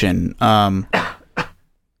situation.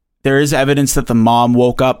 There is evidence that the mom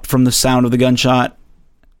woke up from the sound of the gunshot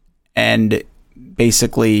and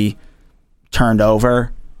basically turned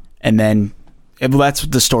over. And then that's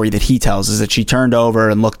the story that he tells, is that she turned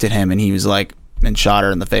over and looked at him and he was like, and shot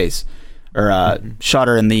her in the face, or shot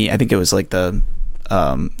her in the, I think it was like the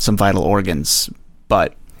some vital organs.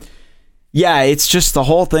 But yeah, it's just, the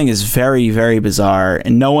whole thing is very, very bizarre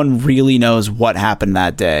and no one really knows what happened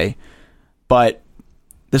that day. But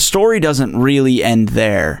the story doesn't really end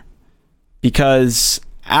there, because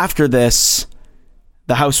after this,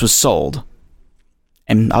 the house was sold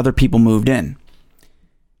and other people moved in.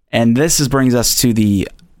 And this brings us to the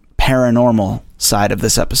paranormal side of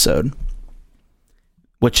this episode,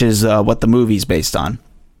 which is what the movie's based on.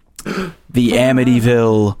 The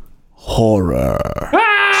Amityville Horror.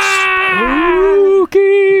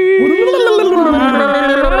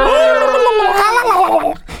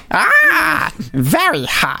 Very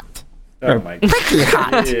hot. Oh my God. Pretty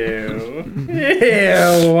hot. Ew.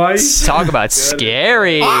 Talk about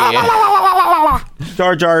scary.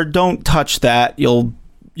 Jar Jar, don't touch that. You'll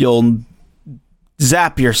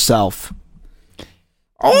zap yourself.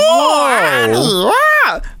 Oh!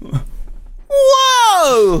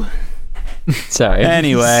 Whoa! Sorry.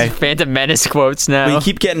 Anyway. Phantom Menace quotes now. We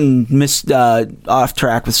keep getting off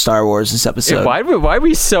track with Star Wars this episode. Why are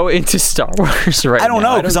we so into Star Wars right now? I don't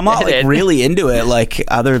know, because I'm not like really into it, like,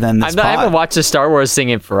 other than this I haven't watched a Star Wars thing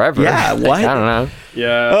in forever. Yeah, what? Like, I don't know.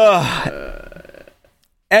 Yeah.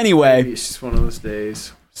 Anyway. Maybe it's just one of those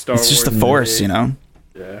days. It's just the Force, Yeah.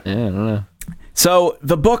 Yeah, I don't know. So,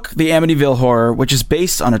 the book, The Amityville Horror, which is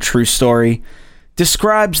based on a true story,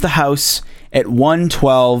 describes the house at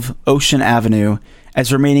 112 Ocean Avenue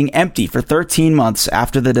as remaining empty for 13 months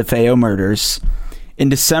after the DeFeo murders. In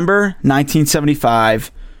December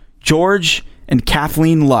 1975, George and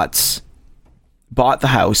Kathleen Lutz bought the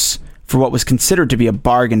house for what was considered to be a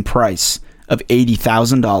bargain price of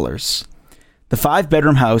 $80,000. The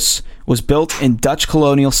 5-bedroom house was built in Dutch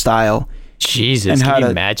colonial style. Jesus, can you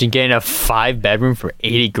imagine getting a 5-bedroom for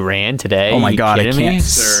 $80,000 today? Oh my God, I can't.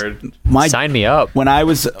 Sign me up. When I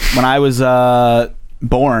was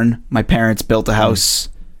born, my parents built a house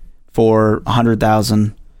for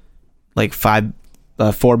 $100,000, like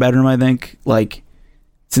 4-bedroom, I think. Like,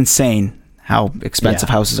 it's insane how expensive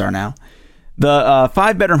houses are now. The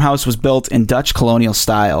 5-bedroom house was built in Dutch colonial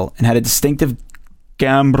style and had a distinctive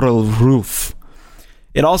gambrel roof.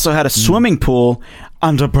 It also had a swimming pool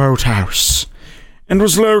and a boathouse, and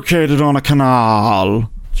was located on a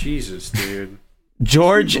canal. Jesus, dude.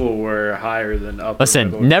 George, people were higher than upper.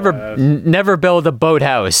 Listen, never build a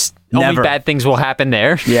boathouse only bad things will happen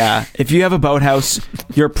there. Yeah. If you have a boathouse,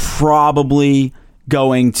 you're probably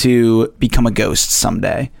going to become a ghost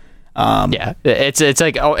someday. Yeah, it's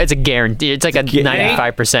a guarantee. It's like a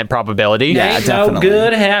 95% probability. Yeah, Ain't definitely. no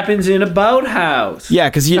good happens in a boathouse. Yeah,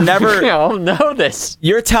 because you never... I'll know this.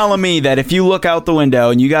 You're telling me that if you look out the window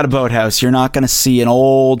and you got a boathouse, you're not going to see an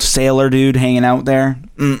old sailor dude hanging out there?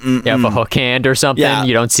 You have a hook hand or something. Yeah.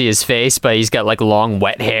 You don't see his face, but he's got like long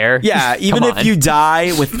wet hair. Yeah, even if you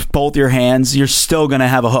die with both your hands, you're still going to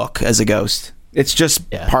have a hook as a ghost. It's just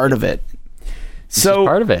part of it. So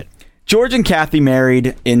part of it. George and Kathy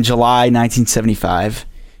married in July 1975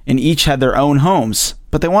 and each had their own homes,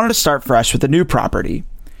 but they wanted to start fresh with a new property.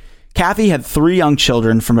 Kathy had 3 young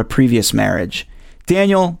children from a previous marriage,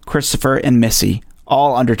 Daniel, Christopher, and Missy,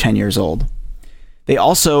 all under 10 years old. They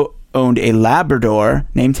also owned a Labrador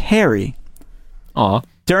named Harry. Aw.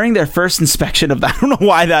 During their first inspection of that, I don't know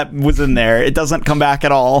why that was in there. It doesn't come back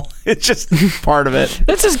at all. It's just part of it.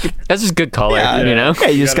 That's just good color, you know? Yeah,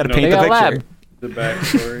 you just got to paint the picture. Lab. The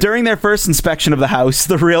backstory. During their first inspection of the house,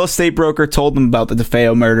 the real estate broker told them about the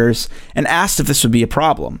DeFeo murders and asked if this would be a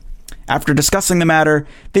problem. After discussing the matter,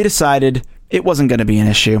 they decided it wasn't going to be an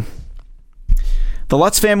issue. The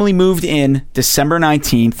Lutz family moved in December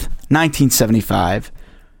 19th, 1975.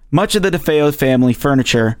 Much of the DeFeo family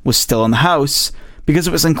furniture was still in the house because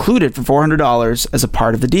it was included for $400 as a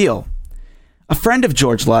part of the deal. A friend of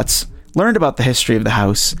George Lutz learned about the history of the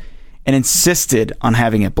house and insisted on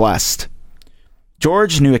having it blessed.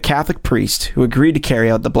 George knew a Catholic priest who agreed to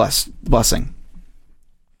carry out the blessing.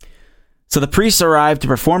 So the priest arrived to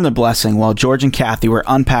perform the blessing while George and Kathy were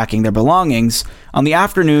unpacking their belongings on the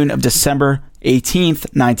afternoon of December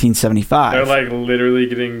 18th, 1975. They're like literally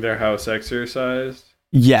getting their house exorcised.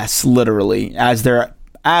 Yes, literally, as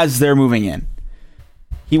they're moving in.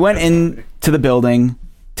 He went into the building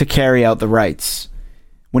to carry out the rites.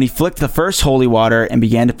 When he flicked the first holy water and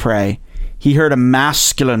began to pray, he heard a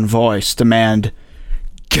masculine voice demand,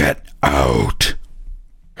 "Get out."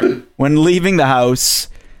 When leaving the house,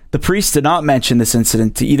 the priest did not mention this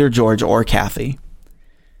incident to either George or Kathy.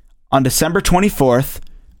 On December 24th,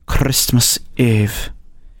 Christmas Eve,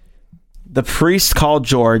 the priest called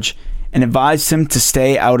George and advised him to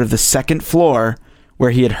stay out of the second floor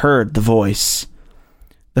where he had heard the voice,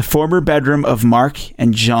 the former bedroom of Mark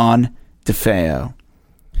and John DeFeo,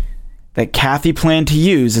 that Kathy planned to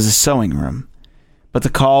use as a sewing room. But the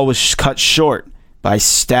call was cut short by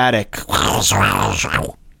static.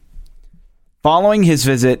 Following his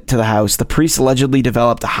visit to the house, the priest allegedly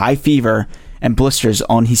developed a high fever and blisters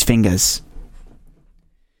on his fingers.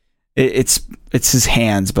 It's his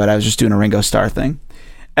hands, but I was just doing a Ringo Starr thing.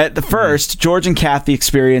 At the first, George and Kathy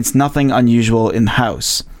experienced nothing unusual in the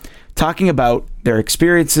house. Talking about their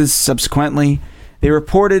experiences subsequently, they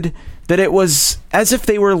reported that it was as if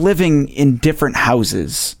they were living in different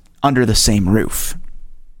houses under the same roof.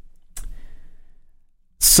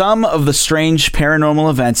 Some of the strange paranormal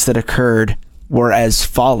events that occurred were as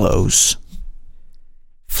follows.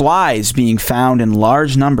 Flies being found in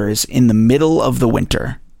large numbers in the middle of the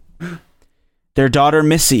winter. Their daughter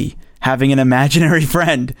Missy having an imaginary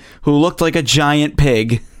friend who looked like a giant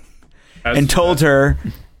pig and told her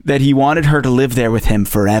that he wanted her to live there with him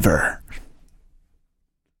forever.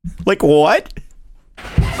 Like, what?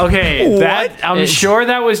 Okay, I'm sure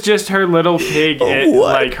that was just her little pig,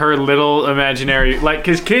 like her little imaginary, like,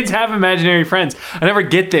 because kids have imaginary friends. I never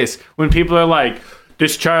get this when people are like,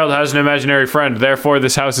 this child has an imaginary friend, therefore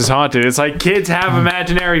this house is haunted. It's like, kids have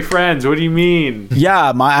imaginary friends. What do you mean?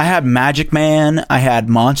 Yeah, I had Magic Man, I had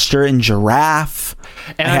Monster and Giraffe,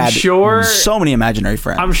 and I had sure so many imaginary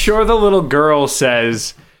friends. I'm sure the little girl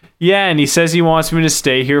says, yeah, and he says he wants me to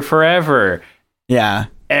stay here forever. Yeah.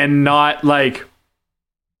 And not like...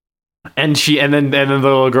 And then the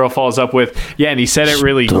little girl follows up with, yeah, and he said it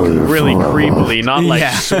really creepily, not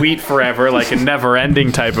like sweet forever, like a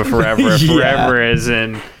never-ending type of forever. Forever as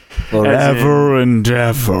in forever and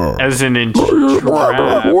ever. As in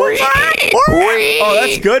trap. Oh,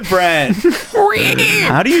 that's good, Brent.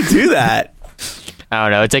 How do you do that? I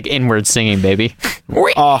don't know. It's like inward singing, baby.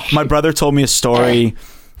 Oh, my brother told me a story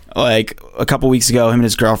like a couple weeks ago. Him and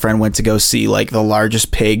his girlfriend went to go see like the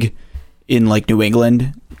largest pig in like New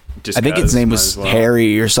England. I think his name was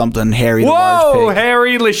Harry or something. Harry the large pig.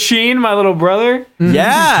 Harry Lachine, my little brother.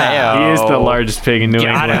 Yeah. He is the largest pig in New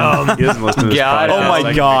England. He doesn't listen to this podcast. Oh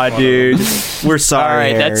my God, dude. We're sorry, All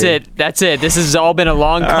right, Harry. that's it. This has all been a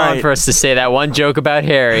long con for us to say that one joke about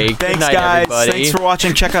Harry. Thanks, Good night, guys. everybody. Thanks for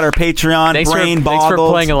watching. Check out our Patreon. Thanks for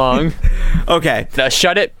playing along. Okay. Now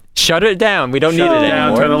shut it down. We don't need it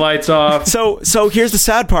anymore. Turn the lights off. So here's the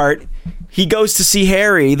sad part. He goes to see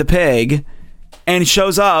Harry the pig and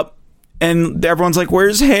shows up and everyone's like,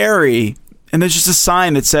 "Where's Harry?" And there's just a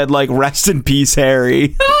sign that said like, "Rest in peace,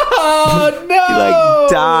 Harry." Oh no! He like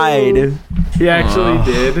died. He actually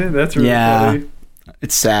did. That's really funny.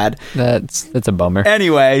 It's sad. That's a bummer.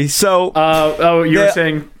 Anyway, so you were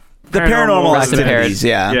saying the paranormal Rest in activities.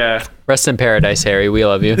 Yeah. Rest in paradise, Harry. We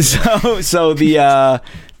love you. So the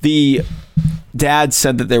dad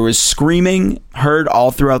said that there was screaming heard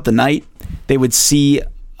all throughout the night. They would see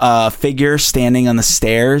a figure standing on the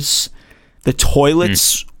stairs. The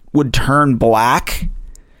toilets would turn black,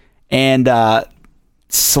 and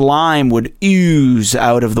slime would ooze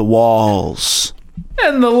out of the walls.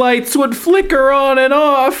 And the lights would flicker on and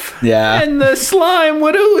off. Yeah. And the slime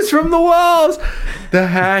would ooze from the walls. The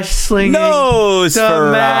hash slinging. Nose the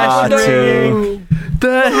mash slinging.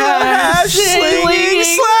 The hash slinging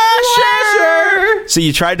slasher. So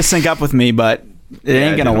you tried to sync up with me, but it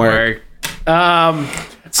ain't gonna work.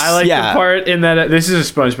 I like the part in that. This is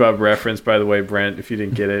a SpongeBob reference, by the way, Brent, if you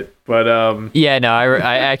didn't get it. But yeah, no,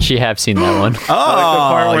 I actually have seen that one. I like the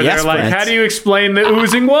part where they're like, Brent. "How do you explain the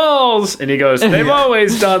oozing walls?" And he goes, "They've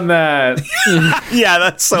always done that." Yeah,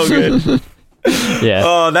 that's so good. Yeah.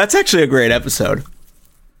 Oh, that's actually a great episode.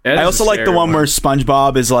 I also like the one where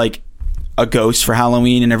SpongeBob is like a ghost for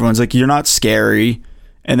Halloween, and everyone's like, "You're not scary,"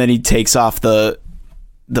 and then he takes off the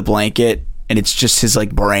blanket, and it's just his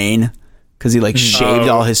like brain. Because he like shaved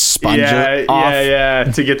all his sponge off. Yeah,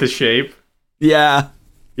 to get the shape. Yeah,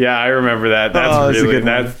 I remember that. That's really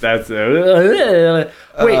that's.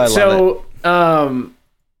 Wait, so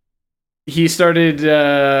he started.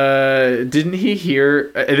 Didn't he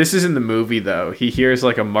hear? This is in the movie though. He hears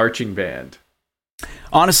like a marching band.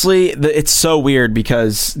 honestly, it's so weird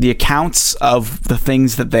because the accounts of the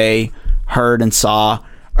things that they heard and saw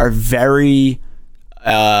are very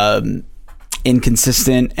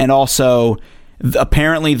inconsistent, and also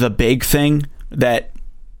apparently the big thing that,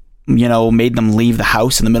 you know, made them leave the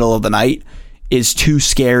house in the middle of the night is too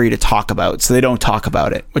scary to talk about, so they don't talk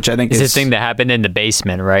about it, which I think is the thing that happened in the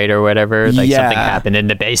basement, right, or whatever. Like something happened in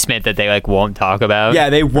the basement that they like won't talk about. Yeah,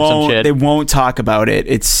 they won't. They won't talk about it.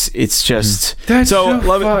 It's just I'll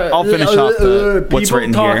finish off what's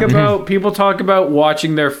written here. People talk about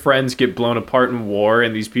watching their friends get blown apart in war,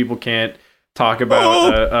 and these people can't talk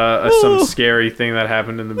about some scary thing that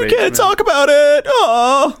happened in the basement. Can't talk about it.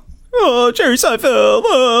 Oh, Jerry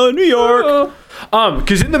Seinfeld. New York.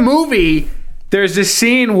 Because in the movie, there's this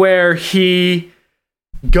scene where he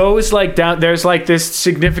goes like down. There's like this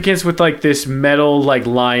significance with like this metal like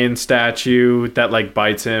lion statue that like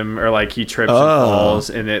bites him, or like he trips and falls,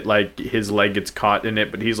 and it like his leg gets caught in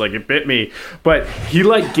it. But he's like, it bit me. But he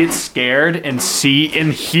like gets scared and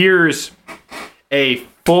hears a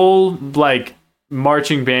full like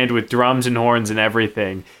marching band with drums and horns and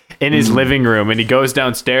everything in his living room, and he goes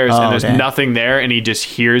downstairs and there's nothing there, and he just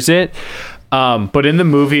hears it. But in the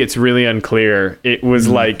movie, it's really unclear. It was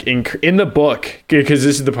like in the book, because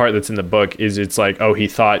this is the part that's in the book, is it's like, oh, he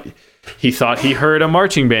thought he heard a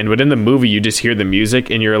marching band, but in the movie, you just hear the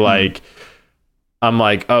music, and you're like, I'm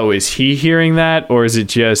like, oh, is he hearing that, or is it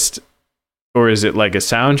like a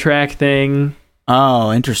soundtrack thing?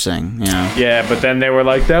 Oh, interesting. Yeah. Yeah, but then they were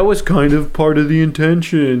like, that was kind of part of the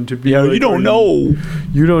intention to be. Yeah, like, you don't know.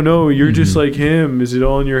 You don't know. You're just like him. Is it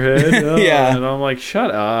all in your head? Oh. Yeah. And I'm like,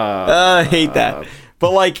 shut up. I hate that.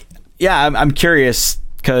 But like, yeah, I'm curious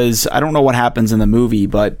because I don't know what happens in the movie,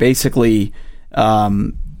 but basically,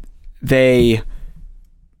 they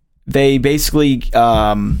basically.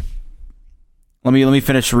 Let me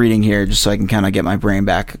finish reading here just so I can kind of get my brain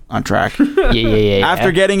back on track. Yeah.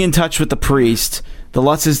 After getting in touch with the priest, the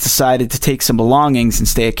Lutzes decided to take some belongings and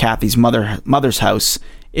stay at Kathy's mother's house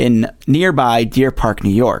in nearby Deer Park, New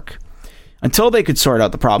York, until they could sort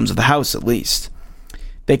out the problems of the house, at least.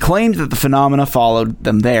 They claimed that the phenomena followed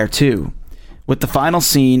them there, too, with the final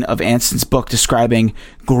scene of Anson's book describing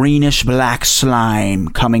greenish-black slime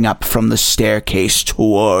coming up from the staircase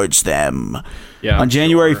towards them. Yeah, on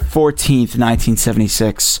January 14th,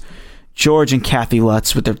 1976, George and Kathy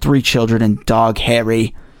Lutz, with their 3 children and dog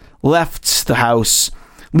Harry, left the house,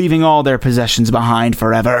 leaving all their possessions behind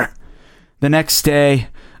forever. The next day,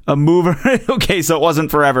 a mover... Okay, so it wasn't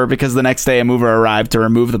forever, because the next day a mover arrived to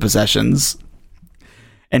remove the possessions.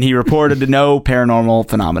 And he reported no paranormal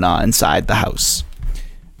phenomena inside the house.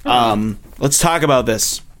 Let's talk about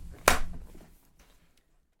this.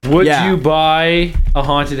 Would you buy a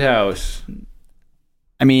haunted house?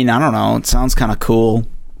 I mean, I don't know. It sounds kind of cool,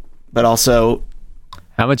 but also,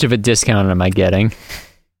 how much of a discount am I getting?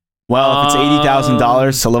 Well, if it's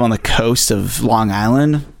 $80,000 to live on the coast of Long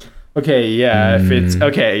Island, Okay, yeah, if it's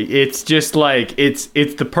okay, it's just like it's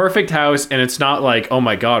the perfect house, and it's not like, oh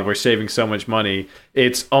my god, we're saving so much money.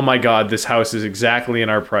 It's, oh my god, this house is exactly in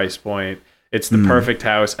our price point. It's the perfect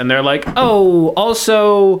house, and they're like, oh,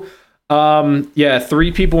 also,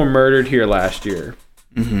 3 people were murdered here last year.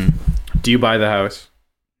 Do you buy the house?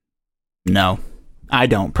 No, I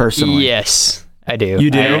don't personally. Yes, I do. You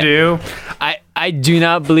do? You do? I do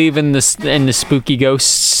not believe in the spooky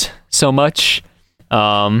ghosts so much.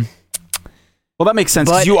 Well, that makes sense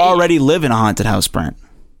because you already live in a haunted house, Brent.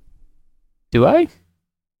 Do I?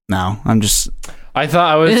 No, I'm just. I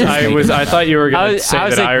thought I thought you were going to say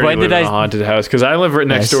that I already live in a haunted house because I live right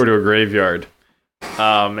next door to a graveyard.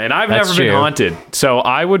 And I've never been haunted, so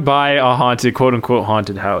I would buy a haunted, quote unquote,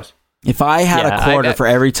 haunted house. If I had a quarter for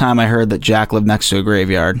every time I heard that Jack lived next to a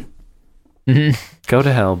graveyard. Go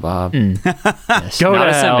to hell, Bob. Yes, go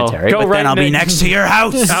to hell. Cemetery, but then I'll be next to your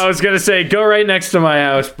house. I was going to say, go right next to my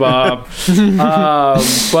house, Bob.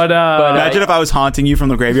 But imagine if I was haunting you from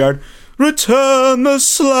the graveyard. Return the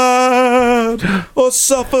slab or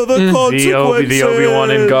suffer the consequences. The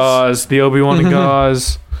Obi-Wan and Gauze. The Obi-Wan and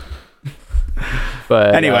Gauze.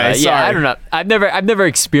 But anyway, sorry. I don't know. I've never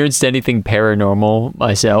experienced anything paranormal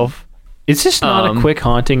myself. It's just not a quick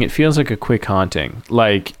haunting. It feels like a quick haunting.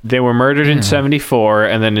 Like they were murdered in 74,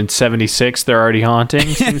 and then in 76 they're already haunting.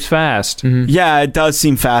 Seems fast. Yeah, it does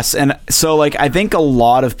seem fast. And so, like, I think a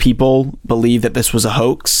lot of people believe that this was a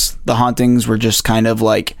hoax. The hauntings were just kind of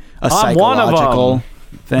like a psychological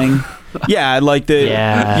thing. Yeah, like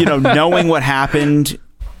knowing what happened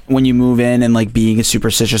when you move in and like being a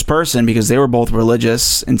superstitious person, because they were both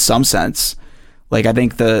religious in some sense. Like I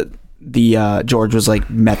think the George was like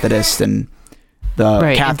Methodist and the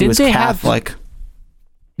Kathy was Catholic.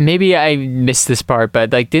 Maybe I missed this part,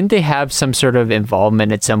 but like didn't they have some sort of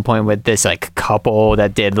involvement at some point with this like couple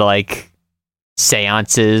that did like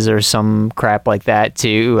seances or some crap like that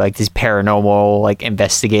too, like these paranormal like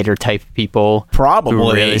investigator type people? Probably.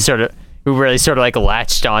 Who really sort of like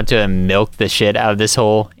latched onto and milked the shit out of this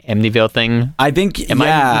whole Amityville thing. I think, am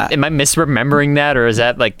I misremembering that, or is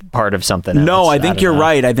that like part of something else? No, I think you're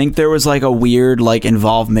right. I think there was like a weird like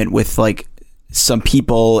involvement with like some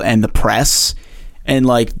people and the press, and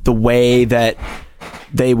like the way that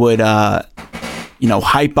they would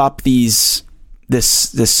hype up this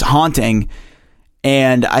haunting.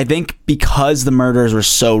 And I think because the murders were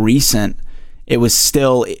so recent, it was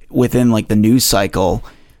still within like the news cycle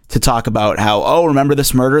to talk about how, oh, remember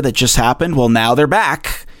this murder that just happened? Well, now they're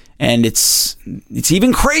back, and it's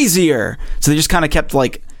even crazier. So they just kind of kept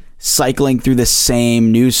like cycling through the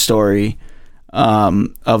same news story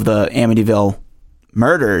of the Amityville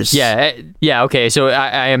murders. Yeah. Okay, so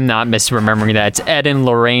I am not misremembering that. It's Ed and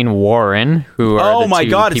Lorraine Warren, who are oh my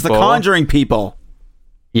god, it's the Conjuring people.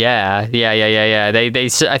 Yeah. They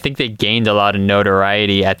I think they gained a lot of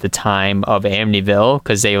notoriety at the time of Amityville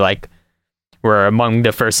because they like were among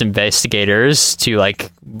the first investigators to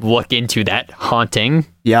like look into that haunting.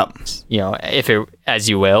 Yep. If it, as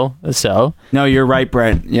you will. So. No, you're right,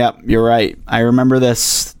 Brent. Yep, you're right. I remember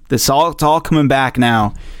this. It's all coming back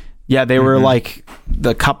now. Yeah, they were like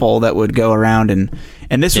the couple that would go around and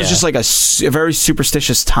this was just like a very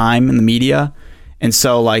superstitious time in the media, and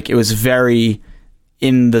so like it was very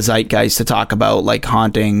in the zeitgeist to talk about like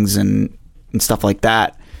hauntings and stuff like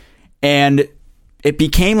that, and it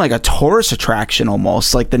became like a tourist attraction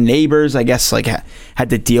almost. Like the neighbors, I guess, like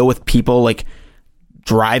had to deal with people like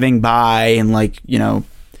driving by and like,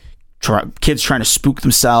 kids trying to spook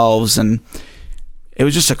themselves. And it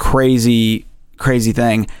was just a crazy, crazy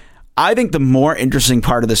thing. I think the more interesting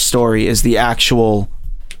part of the story is the actual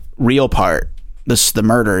real part, the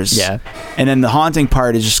murders. Yeah. And then the haunting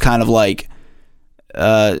part is just kind of like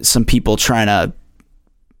some people trying to,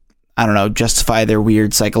 I don't know, justify their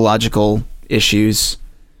weird psychological issues.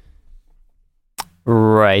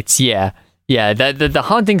 Right. Yeah. The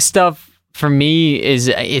haunting stuff for me is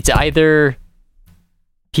it's either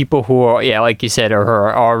people who are, like you said, or who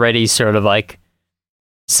are already sort of like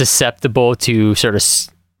susceptible to sort of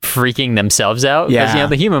freaking themselves out. Because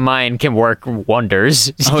the human mind can work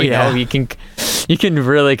wonders. You can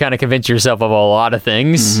really kind of convince yourself of a lot of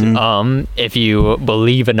things, if you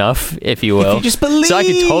believe enough, if you will. If you just believe.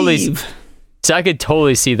 So I could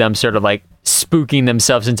totally see them sort of like spooking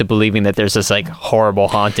themselves into believing that there's this like horrible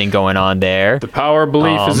haunting going on there. The power of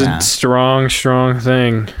belief is a strong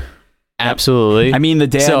thing. Absolutely. I mean, the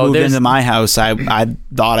day I moved into my house, I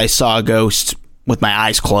thought I saw a ghost with my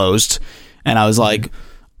eyes closed, and I was like,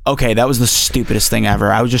 okay, that was the stupidest thing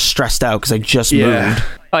ever. I was just stressed out because I just moved.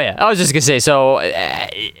 Oh yeah, I was just gonna say. So,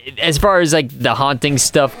 as far as like the haunting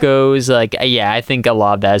stuff goes, like I think a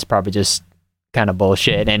lot of that is probably just kind of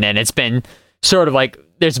bullshit. And then it's been sort of like,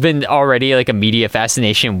 there's been already like a media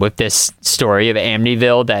fascination with this story of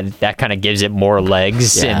Amityville that kind of gives it more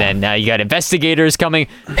legs. And then now you got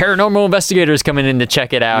paranormal investigators coming in to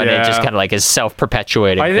check it out. And it just kind of like is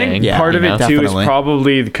self-perpetuating. I think part of it too is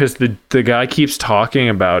probably because the guy keeps talking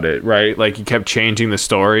about it, right? Like he kept changing the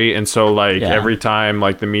story. And so like every time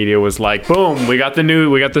like the media was like, boom, we got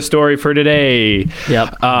the story for today.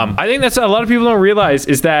 Yep. I think that's a lot of people don't realize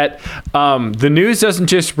is that the news doesn't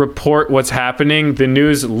just report what's happening. The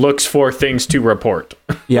news looks for things to report.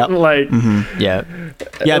 Yeah. Like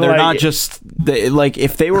they're not just like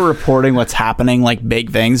if they were reporting what's happening, like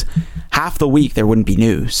big things, half the week there wouldn't be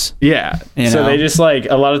news. Yeah. So they just like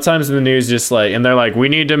a lot of times in the news just like, and they're like, we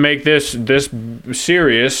need to make this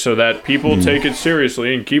serious so that people take it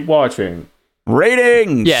seriously and keep watching.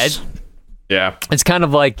 Ratings. Yeah. It's kind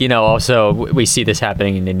of like, also we see this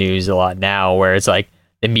happening in the news a lot now where it's like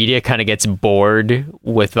the media kind of gets bored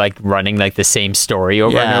with like running like the same story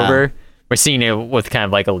over and over. We're seeing it with kind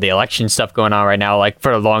of like the election stuff going on right now. Like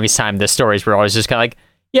for the longest time, the stories were always just kind of like,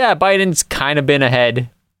 yeah, Biden's kind of been ahead,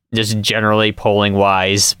 just generally polling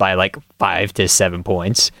wise by like 5 to 7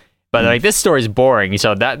 points. But like this story's boring.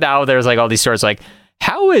 So that now there's like all these stories like,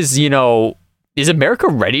 how is America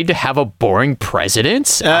ready to have a boring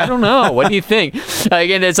president? I don't know. What do you think?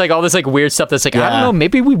 Again, it's like all this like weird stuff that's like, I don't know,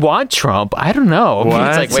 maybe we want Trump. I don't know. What?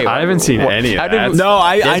 It's like, wait, I haven't seen any of that. No,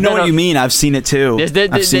 I know what you mean. I've seen it too.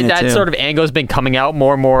 That sort of angle has been coming out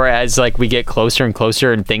more and more as like we get closer and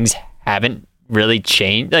closer and things haven't really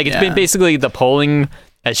changed. Like it's been basically the polling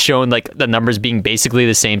has shown like the numbers being basically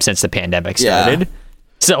the same since the pandemic started.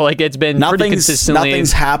 So like it's been pretty consistently.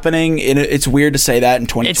 Nothing's happening. It's weird to say that in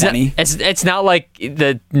 2020. It's not like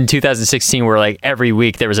in 2016 where like every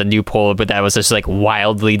week there was a new poll, but that was just like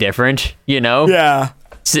wildly different. Yeah.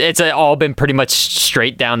 It's all been pretty much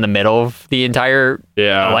straight down the middle of the entire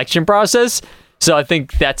election process. So I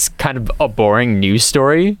think that's kind of a boring news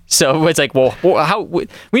story. So it's like, well, how we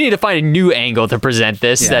need to find a new angle to present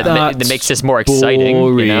this that makes this more exciting.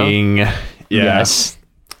 Boring. Yes.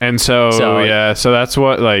 And so that's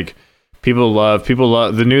what like people love.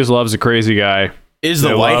 The news loves a crazy guy. Is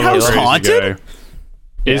the White House haunted?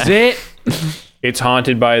 Is it? It's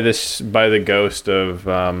haunted by the ghost of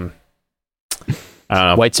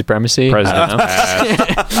white supremacy. President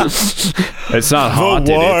past. It's not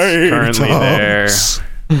haunted. It's currently there.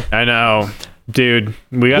 I know, dude.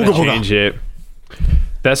 We gotta change it.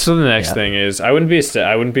 That's what the next thing is. I wouldn't be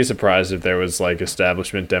surprised if there was like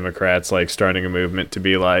establishment Democrats like starting a movement to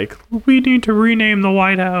be like, we need to rename the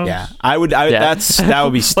White House. Yeah, that would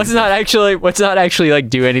be stupid. Let's not actually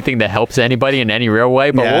like do anything that helps anybody in any real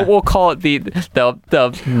way, but we'll call it the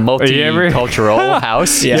multicultural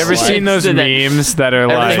house. You ever seen those memes that are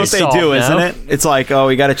like? That's what they do, isn't it? It's like, oh,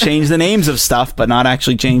 we got to change the names of stuff, but not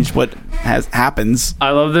actually change what happens.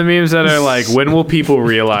 I love the memes that are like, when will people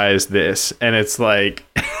realize this? And it's like.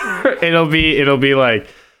 it'll be like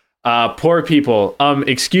poor people,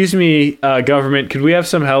 excuse me, government, could we have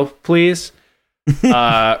some help please?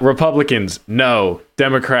 Republicans, no.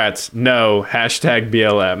 Democrats, no.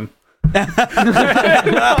 #BLM.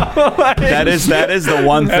 that is the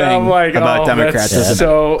one thing like, about Democrats.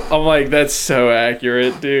 I'm like, that's so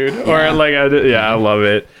accurate, dude. Or like I love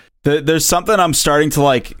it. There's something I'm starting to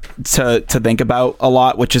like to think about a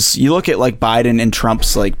lot, which is you look at like Biden and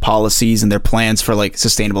Trump's like policies and their plans for like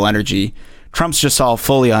sustainable energy. Trump's just all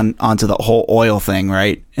fully onto the whole oil thing,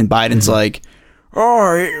 right? And Biden's like,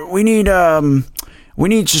 oh, we need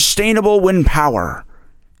sustainable wind power,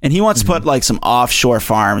 and he wants to put like some offshore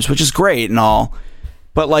farms, which is great and all,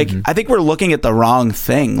 but like I think we're looking at the wrong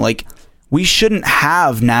thing. Like we shouldn't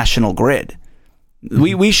have national grid.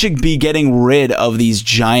 We should be getting rid of these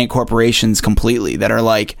giant corporations completely that are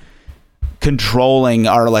like controlling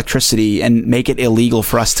our electricity and make it illegal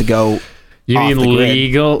for us to go. You mean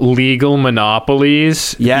legal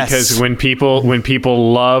monopolies? Yes. Because when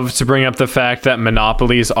people love to bring up the fact that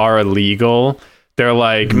monopolies are illegal, they're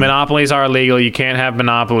like, monopolies are illegal. You can't have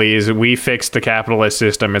monopolies. We fixed the capitalist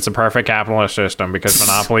system. It's a perfect capitalist system because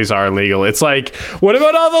monopolies are illegal. It's like, what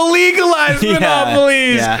about all the legalized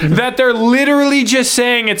monopolies that they're literally just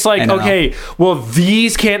saying? It's like, okay, well,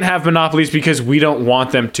 these can't have monopolies because we don't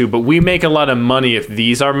want them to, but we make a lot of money if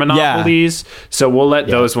these are monopolies. So we'll let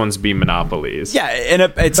those ones be monopolies. Yeah, and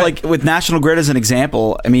it's like with National Grid as an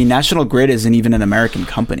example. I mean, National Grid isn't even an American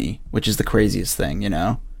company, which is the craziest thing,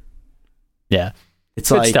 Yeah. It's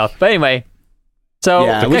good like stuff. But anyway,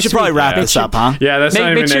 so we should probably wrap this up, huh? Yeah, that's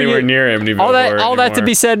not even anywhere near Amityville. All that to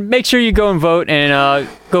be said, make sure you go and vote and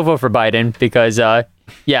go vote for Biden because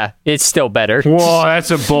it's still better. Whoa, that's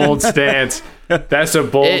a bold stance. That's a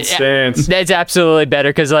bold stance. It's absolutely better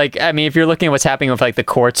because, like, I mean, if you're looking at what's happening with like the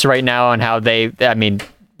courts right now and how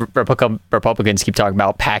Republicans keep talking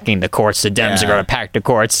about packing the courts. The Dems are going to pack the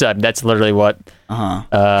courts. That's literally what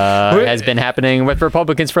has been happening with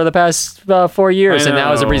Republicans for the past 4 years. And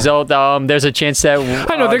now, as a result, there's a chance that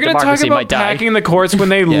I know they're going to talk about packing the courts when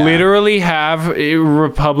they literally have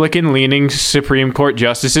Republican-leaning Supreme Court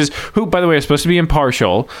justices who, by the way, are supposed to be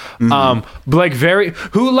impartial, are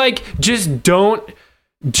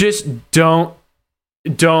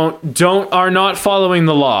not following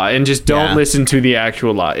the law and just don't listen to the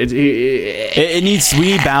actual law. It needs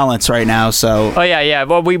rebalance right now. So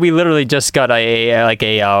well, we literally just got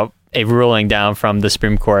a ruling down from the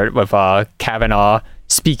Supreme Court with Kavanaugh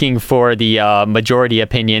speaking for the majority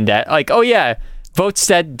opinion that votes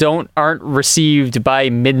that aren't received by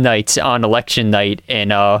midnight on election night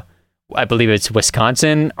in I believe it's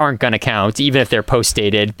Wisconsin aren't going to count even if they're post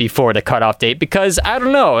dated before the cutoff date, because I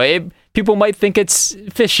don't know, people might think it's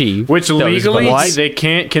fishy. Which legally they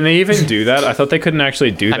can't. Can they even do that? I thought they couldn't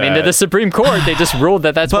actually do that. I mean, the Supreme Court, they just ruled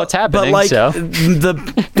that's what's happening. But so. the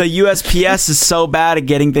USPS is so bad at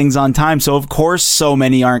getting things on time, so of course so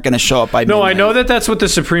many aren't going to show up by midnight. No, I know that's what the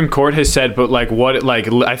Supreme Court has said, but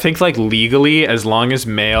I think legally, as long as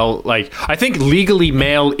mail, I think legally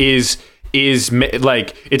mail is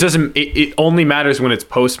it only matters when it's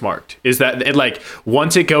postmarked. Is that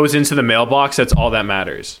once it goes into the mailbox, that's all that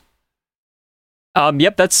matters.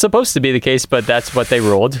 Yep, that's supposed to be the case, but that's what they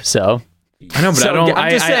ruled. So I know, but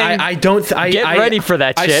I don't. Get ready for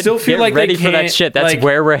that shit. I still feel get ready for that shit. That's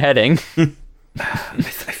where we're heading. I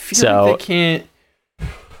feel like they can't.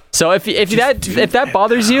 So if that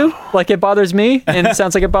bothers you, like it bothers me, and it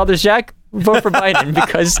sounds like it bothers Jack, vote for Biden,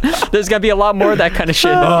 because there's gonna be a lot more of that kind of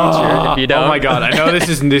shit in the future if you don't. Oh my god, I know this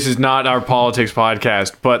is not our politics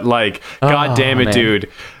podcast, but god damn it, dude.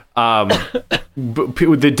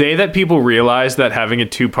 The day that people realize that having a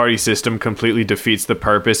two-party system completely defeats the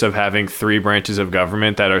purpose of having three branches of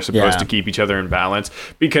government that are supposed to keep each other in balance,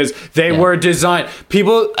 because they were designed.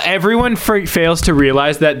 Everyone fails to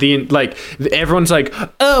realize that everyone's like,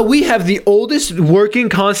 oh, we have the oldest working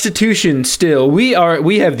constitution still. We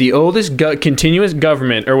have the oldest continuous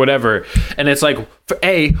government or whatever, and it's like,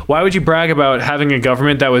 why would you brag about having a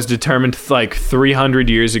government that was determined 300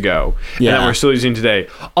 years ago and that we're still using today?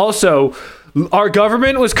 Also, our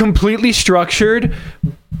government was completely structured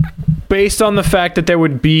based on the fact that there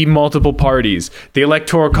would be multiple parties, the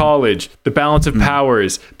Electoral College, the balance of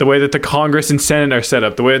powers, the way that the Congress and Senate are set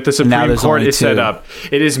up, the way that the Supreme Court is set up.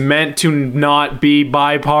 It is meant to not be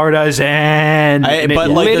bipartisan. And it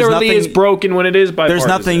literally is broken when it is bipartisan. There's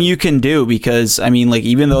nothing you can do because, I mean,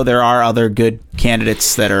 even though there are other good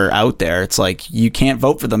candidates that are out there, it's you can't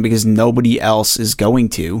vote for them because nobody else is going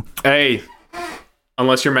to. Hey,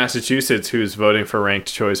 unless you're Massachusetts, who's voting for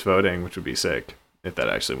ranked choice voting, which would be sick if that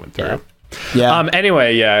actually went through. Yeah.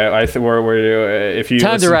 Anyway, I think we're if you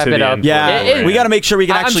time to wrap it up. We got to make sure we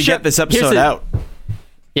can actually get this episode out.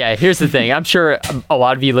 Yeah, here's the thing. I'm sure a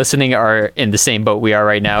lot of you listening are in the same boat we are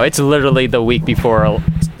right now. It's literally the week before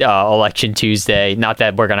Election Tuesday. Not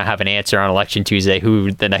that we're going to have an answer on Election Tuesday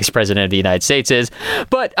who the next president of the United States is,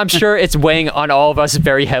 but I'm sure it's weighing on all of us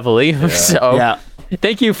very heavily.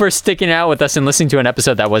 Thank you for sticking out with us and listening to an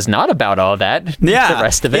episode that was not about all that. Yeah. The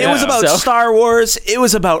rest of it. It was about Star Wars. It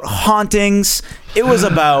was about hauntings. It was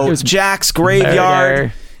about Jack's graveyard.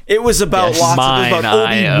 Murder. It was about lots of it was about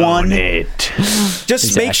Obi-Wan.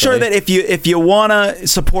 Just make sure that if you want to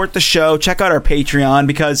support the show, check out our Patreon,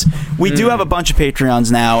 because we do have a bunch of Patreons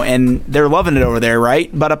now, and they're loving it over there,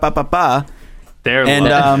 right? Ba-da-ba-ba-ba. They're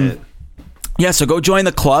loving it. Yeah, so go join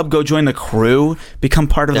the club, go join the crew, become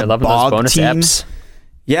part of the BOG bonus team. Eps.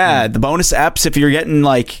 Yeah, the bonus eps. If you're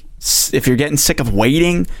getting sick of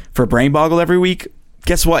waiting for Brain Boggle every week,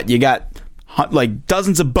 guess what? You got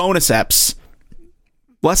dozens of bonus eps,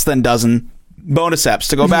 less than dozen bonus eps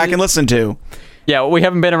to go back and listen to. Yeah, we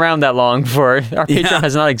haven't been around that long. Our Patreon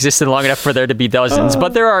has not existed long enough for there to be dozens,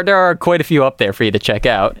 but there are quite a few up there for you to check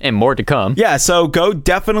out, and more to come. Yeah, so go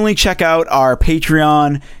definitely check out our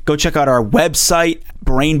Patreon. Go check out our website,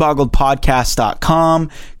 brainboggledpodcast.com.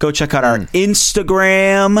 Go check out our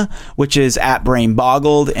Instagram, which is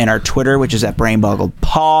 @brainboggled, and our Twitter, which is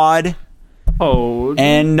 @brainboggledpod. Oh,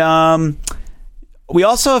 and we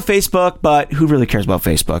also have Facebook, but who really cares about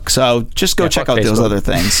Facebook? So just go check out those other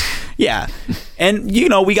things. Yeah. And,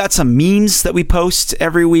 we got some memes that we post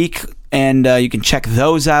every week, and you can check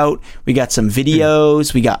those out. We got some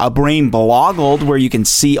videos. We got A Brain Bloggled, where you can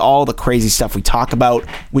see all the crazy stuff we talk about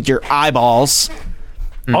with your eyeballs.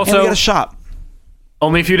 Also, and we got a shop.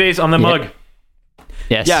 Only a few days on the mug.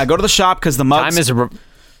 Yes. Yeah, go to the shop, because the mugs...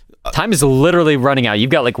 Time is literally running out.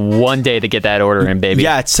 You've got like 1 day to get that order in, baby.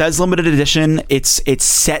 Yeah, it says limited edition. It's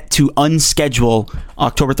set to unschedule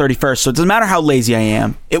October 31st. So it doesn't matter how lazy I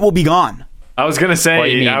am. It will be gone. I was gonna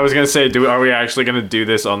say, are we actually gonna do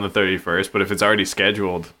this on the 31st? But if it's already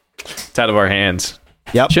scheduled, it's out of our hands.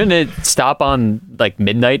 Yep. Shouldn't it stop on like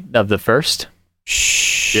midnight of the 1st?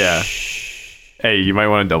 Shh. Yeah. Hey, you might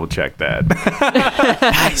want to double check that.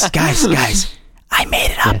 guys. I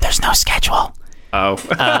made it up. There's no schedule. Oh. I was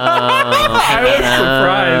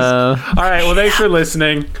surprised. All right. Well, thanks for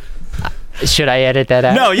listening. Should I edit that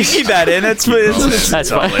out? No, you keep that in. That's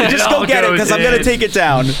fine. Just go get it because I'm gonna take it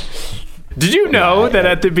down. Did you know that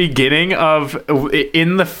at the beginning of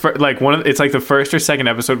it's like the first or second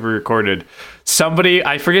episode we recorded, somebody,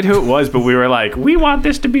 I forget who it was, but we were like, we want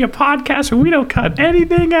this to be a podcast where we don't cut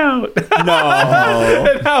anything out. No.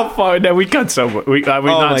 And how far? No, we cut so much.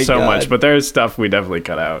 Not so much, but there's stuff we definitely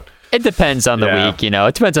cut out. It depends on the week,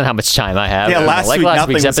 It depends on how much time I have. Yeah, last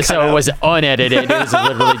week's episode was unedited. It was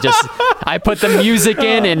literally just I put the music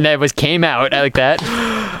in and it came out like that.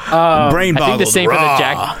 Brain boggled. I think the same for the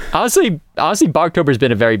Jack. Honestly, Bogtober's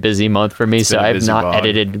been a very busy month for me, so I've not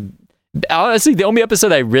edited. Honestly, the only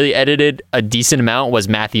episode I really edited a decent amount was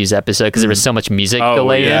Matthew's episode because there was so much music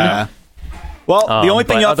delay in. Well, the only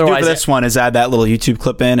thing you have to do for this one is add that little YouTube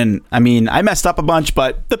clip in, and I mean, I messed up a bunch,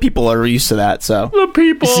 but the people are used to that, so.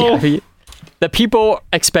 The people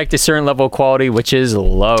expect a certain level of quality, which is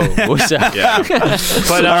low. So.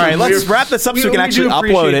 But all right, let's wrap this up so we can actually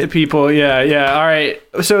upload it. The people, yeah. All right.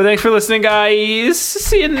 So thanks for listening, guys.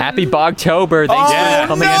 See you. Happy Bogtober! Thanks for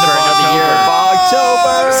coming in for another year.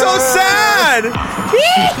 Bogtober. So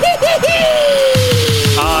sad.